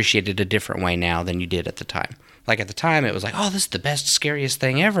of appreciate it a different way now than you did at the time. Like at the time, it was like, oh, this is the best, scariest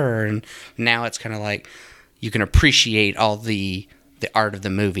thing ever. And now it's kind of like you can appreciate all the art of the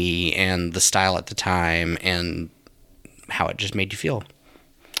movie and the style at the time and how it just made you feel.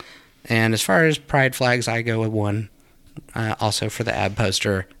 And as far as Pride Flags, I go with 1. Also for the ab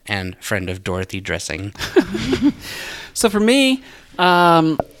poster and friend of Dorothy dressing. So for me,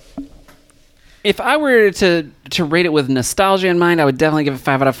 if I were to rate it with nostalgia in mind, I would definitely give it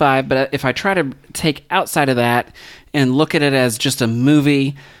 5 out of 5. But if I try to take outside of that and look at it as just a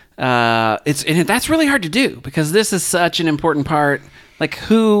movie, that's really hard to do because this is such an important part. Like,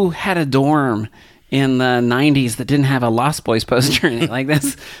 who had a dorm in the 90s that didn't have a Lost Boys poster in it? Like,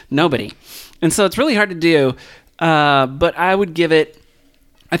 that's nobody. And so it's really hard to do. But I would give it,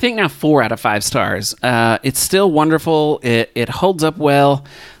 I think now 4 out of 5 stars. It's still wonderful. It holds up well.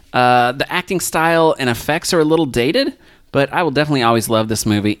 The acting style and effects are a little dated, but I will definitely always love this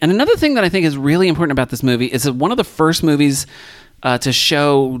movie. And another thing that I think is really important about this movie is that one of the first movies to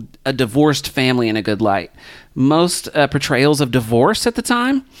show a divorced family in a good light. Most portrayals of divorce at the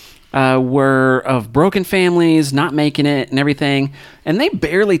time were of broken families, not making it and everything. And they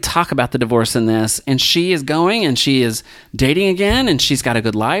barely talk about the divorce in this. And she is going and she is dating again and she's got a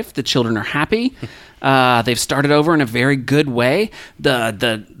good life. The children are happy. They've started over in a very good way.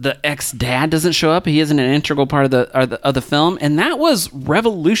 The ex-dad doesn't show up. He isn't an integral part of the film. And that was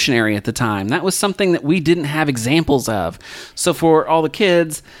revolutionary at the time. That was something that we didn't have examples of. So for all the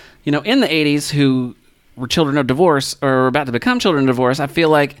kids, in the 80s who were children of divorce or about to become children of divorce, I feel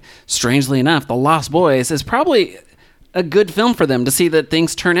like, strangely enough, The Lost Boys is probably a good film for them to see that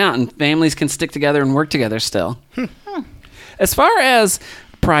things turn out and families can stick together and work together still. As far as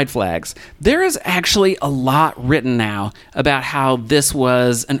Pride Flags, there is actually a lot written now about how this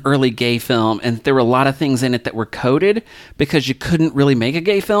was an early gay film, and there were a lot of things in it that were coded because you couldn't really make a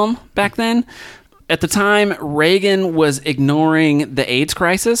gay film back then. At the time, Reagan was ignoring the AIDS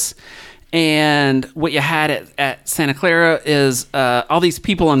crisis. And what you had at Santa Clara is all these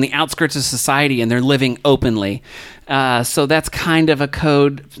people on the outskirts of society, and they're living openly. So that's kind of a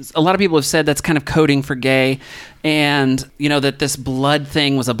code. A lot of people have said that's kind of coding for gay. And, that this blood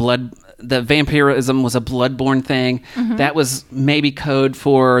thing was the vampirism was a blood-borne thing. Mm-hmm. That was maybe code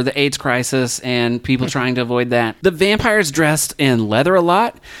for the AIDS crisis and people trying to avoid that. The vampires dressed in leather a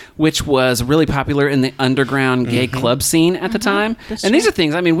lot, which was really popular in the underground gay club scene at the time. That's and these are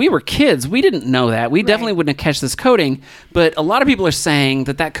things, we were kids. We didn't know that. We definitely wouldn't have catch this coding. But a lot of people are saying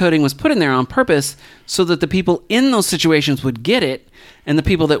that coding was put in there on purpose so that the people in those situations would get it and the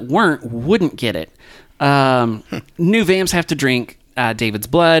people that weren't wouldn't get it. New vamps have to drink David's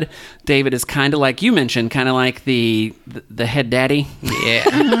blood. David is kind of like you mentioned, kind of like the head daddy.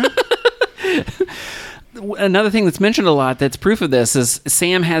 Yeah. Another thing that's mentioned a lot that's proof of this is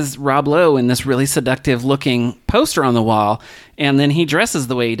Sam has Rob Lowe in this really seductive looking poster on the wall, and then he dresses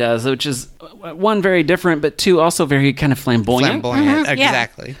the way he does, which is one, very different, but two, also very kind of flamboyant.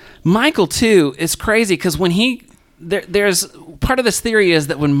 Exactly. Yeah. Michael too is crazy because when there's part of this theory is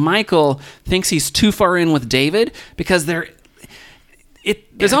that when Michael thinks he's too far in with David, because there's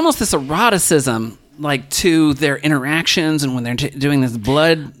almost this eroticism like to their interactions and when they're doing this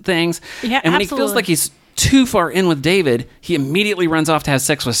blood things. Yeah, and when he feels like he's too far in with David, he immediately runs off to have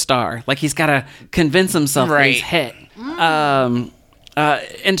sex with Star. Like he's got to convince himself that he's hit. And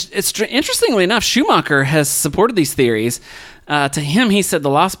it's interestingly enough, Schumacher has supported these theories. To him, he said The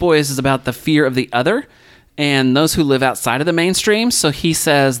Lost Boys is about the fear of the other and those who live outside of the mainstream. So he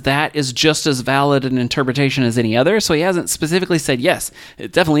says that is just as valid an interpretation as any other. So he hasn't specifically said, yes,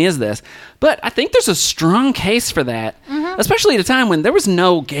 it definitely is this. But I think there's a strong case for that, especially at a time when there was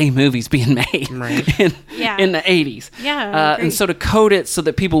no gay movies being made in the 80s. Yeah, and so to code it so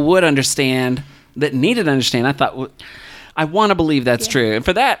that people would understand, that needed to understand, I thought, I want to believe that's true. And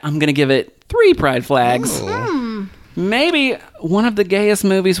for that, I'm going to give it 3 pride flags. Maybe one of the gayest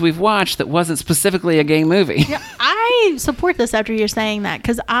movies we've watched that wasn't specifically a gay movie. Yeah, I support this after you're saying that,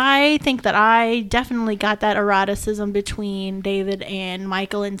 because I think that I definitely got that eroticism between David and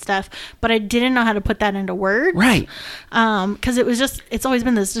Michael and stuff, but I didn't know how to put that into words. Right. Because it's always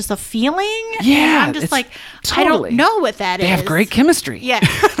been this just a feeling. Yeah. And I'm just like, totally. I don't know what that is. They have great chemistry. Yeah.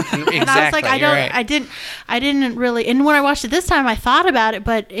 Exactly. And I was like, right. I didn't really, and when I watched it this time, I thought about it,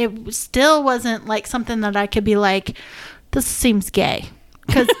 but it still wasn't like something that I could be like, this seems gay.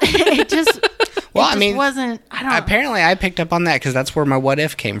 Because it just, wasn't, I don't know. Apparently I picked up on that because that's where my what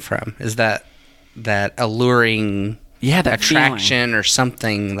if came from, is that alluring that attraction feeling. or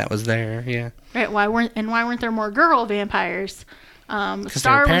something that was there. Yeah. Right. Why weren't there more girl vampires? Because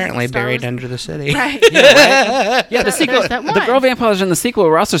they're apparently buried under the city. Right. Yeah, the sequel. The girl vampires in the sequel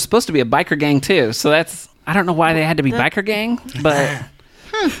were also supposed to be a biker gang too. So that's, I don't know why they had to be biker gang, but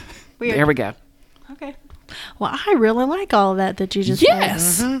Weird. there we go. Okay. Well, I really like all of that you just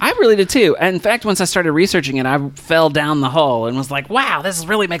Yes, said. I really did too. In fact, once I started researching it, I fell down the hole and was like, wow, this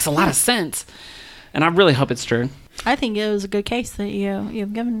really makes a lot of sense. And I really hope it's true. I think it was a good case that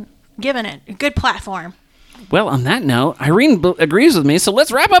you've given it a good platform. Well, on that note, Irene agrees with me, so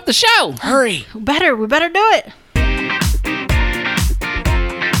let's wrap up the show. Hurry. We better do it.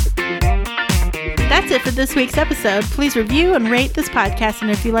 That's it for this week's episode. Please review and rate this podcast,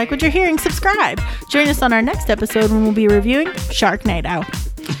 and if you like what you're hearing, subscribe. Join us on our next episode when we'll be reviewing Sharknado.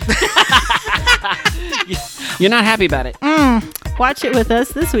 You're not happy about it. Watch it with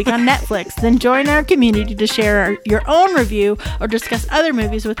us this week on Netflix. Then join our community to share your own review or discuss other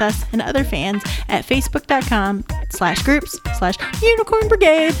movies with us and other fans at facebook.com/groups/Unicorn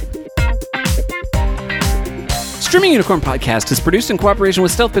Brigade. Streaming Unicorn Podcast is produced in cooperation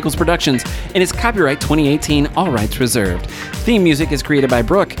with Stealth Pickles Productions and is copyright 2018, all rights reserved. Theme music is created by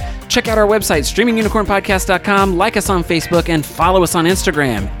Brooke. Check out our website, streamingunicornpodcast.com, like us on Facebook, and follow us on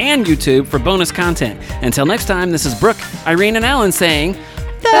Instagram and YouTube for bonus content. Until next time, this is Brooke, Irene, and Alan saying,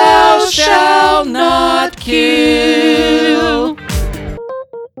 Thou shalt not kill.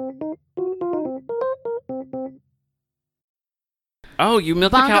 Oh, you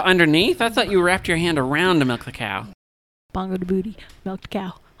milk the cow underneath? I thought you wrapped your hand around to milk the cow. Bongo the booty, milk the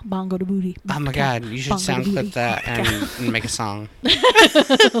cow. Bongo the booty. Oh my God, you should sound clip that and make a song. Milk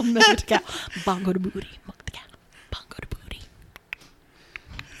the cow. Bongo the booty, milk the cow. Bongo the booty.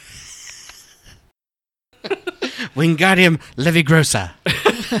 Wingardium Leviosa.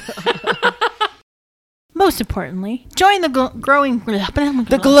 Most importantly, join the glowing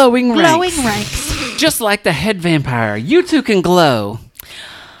glowing ranks. Just like the head vampire, you too can glow.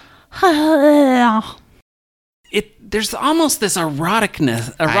 There's almost this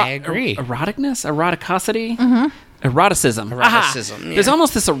eroticness. I agree. Eroticosity? Mm-hmm. Eroticism. Eroticism, yeah. There's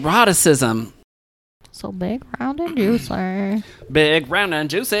almost this eroticism. So big, round, and juicy. Big, round, and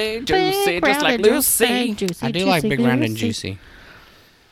juicy. Juicy, Big, just round, like and Lucy. juicy, I do like juicy, big, round, and juicy. juicy.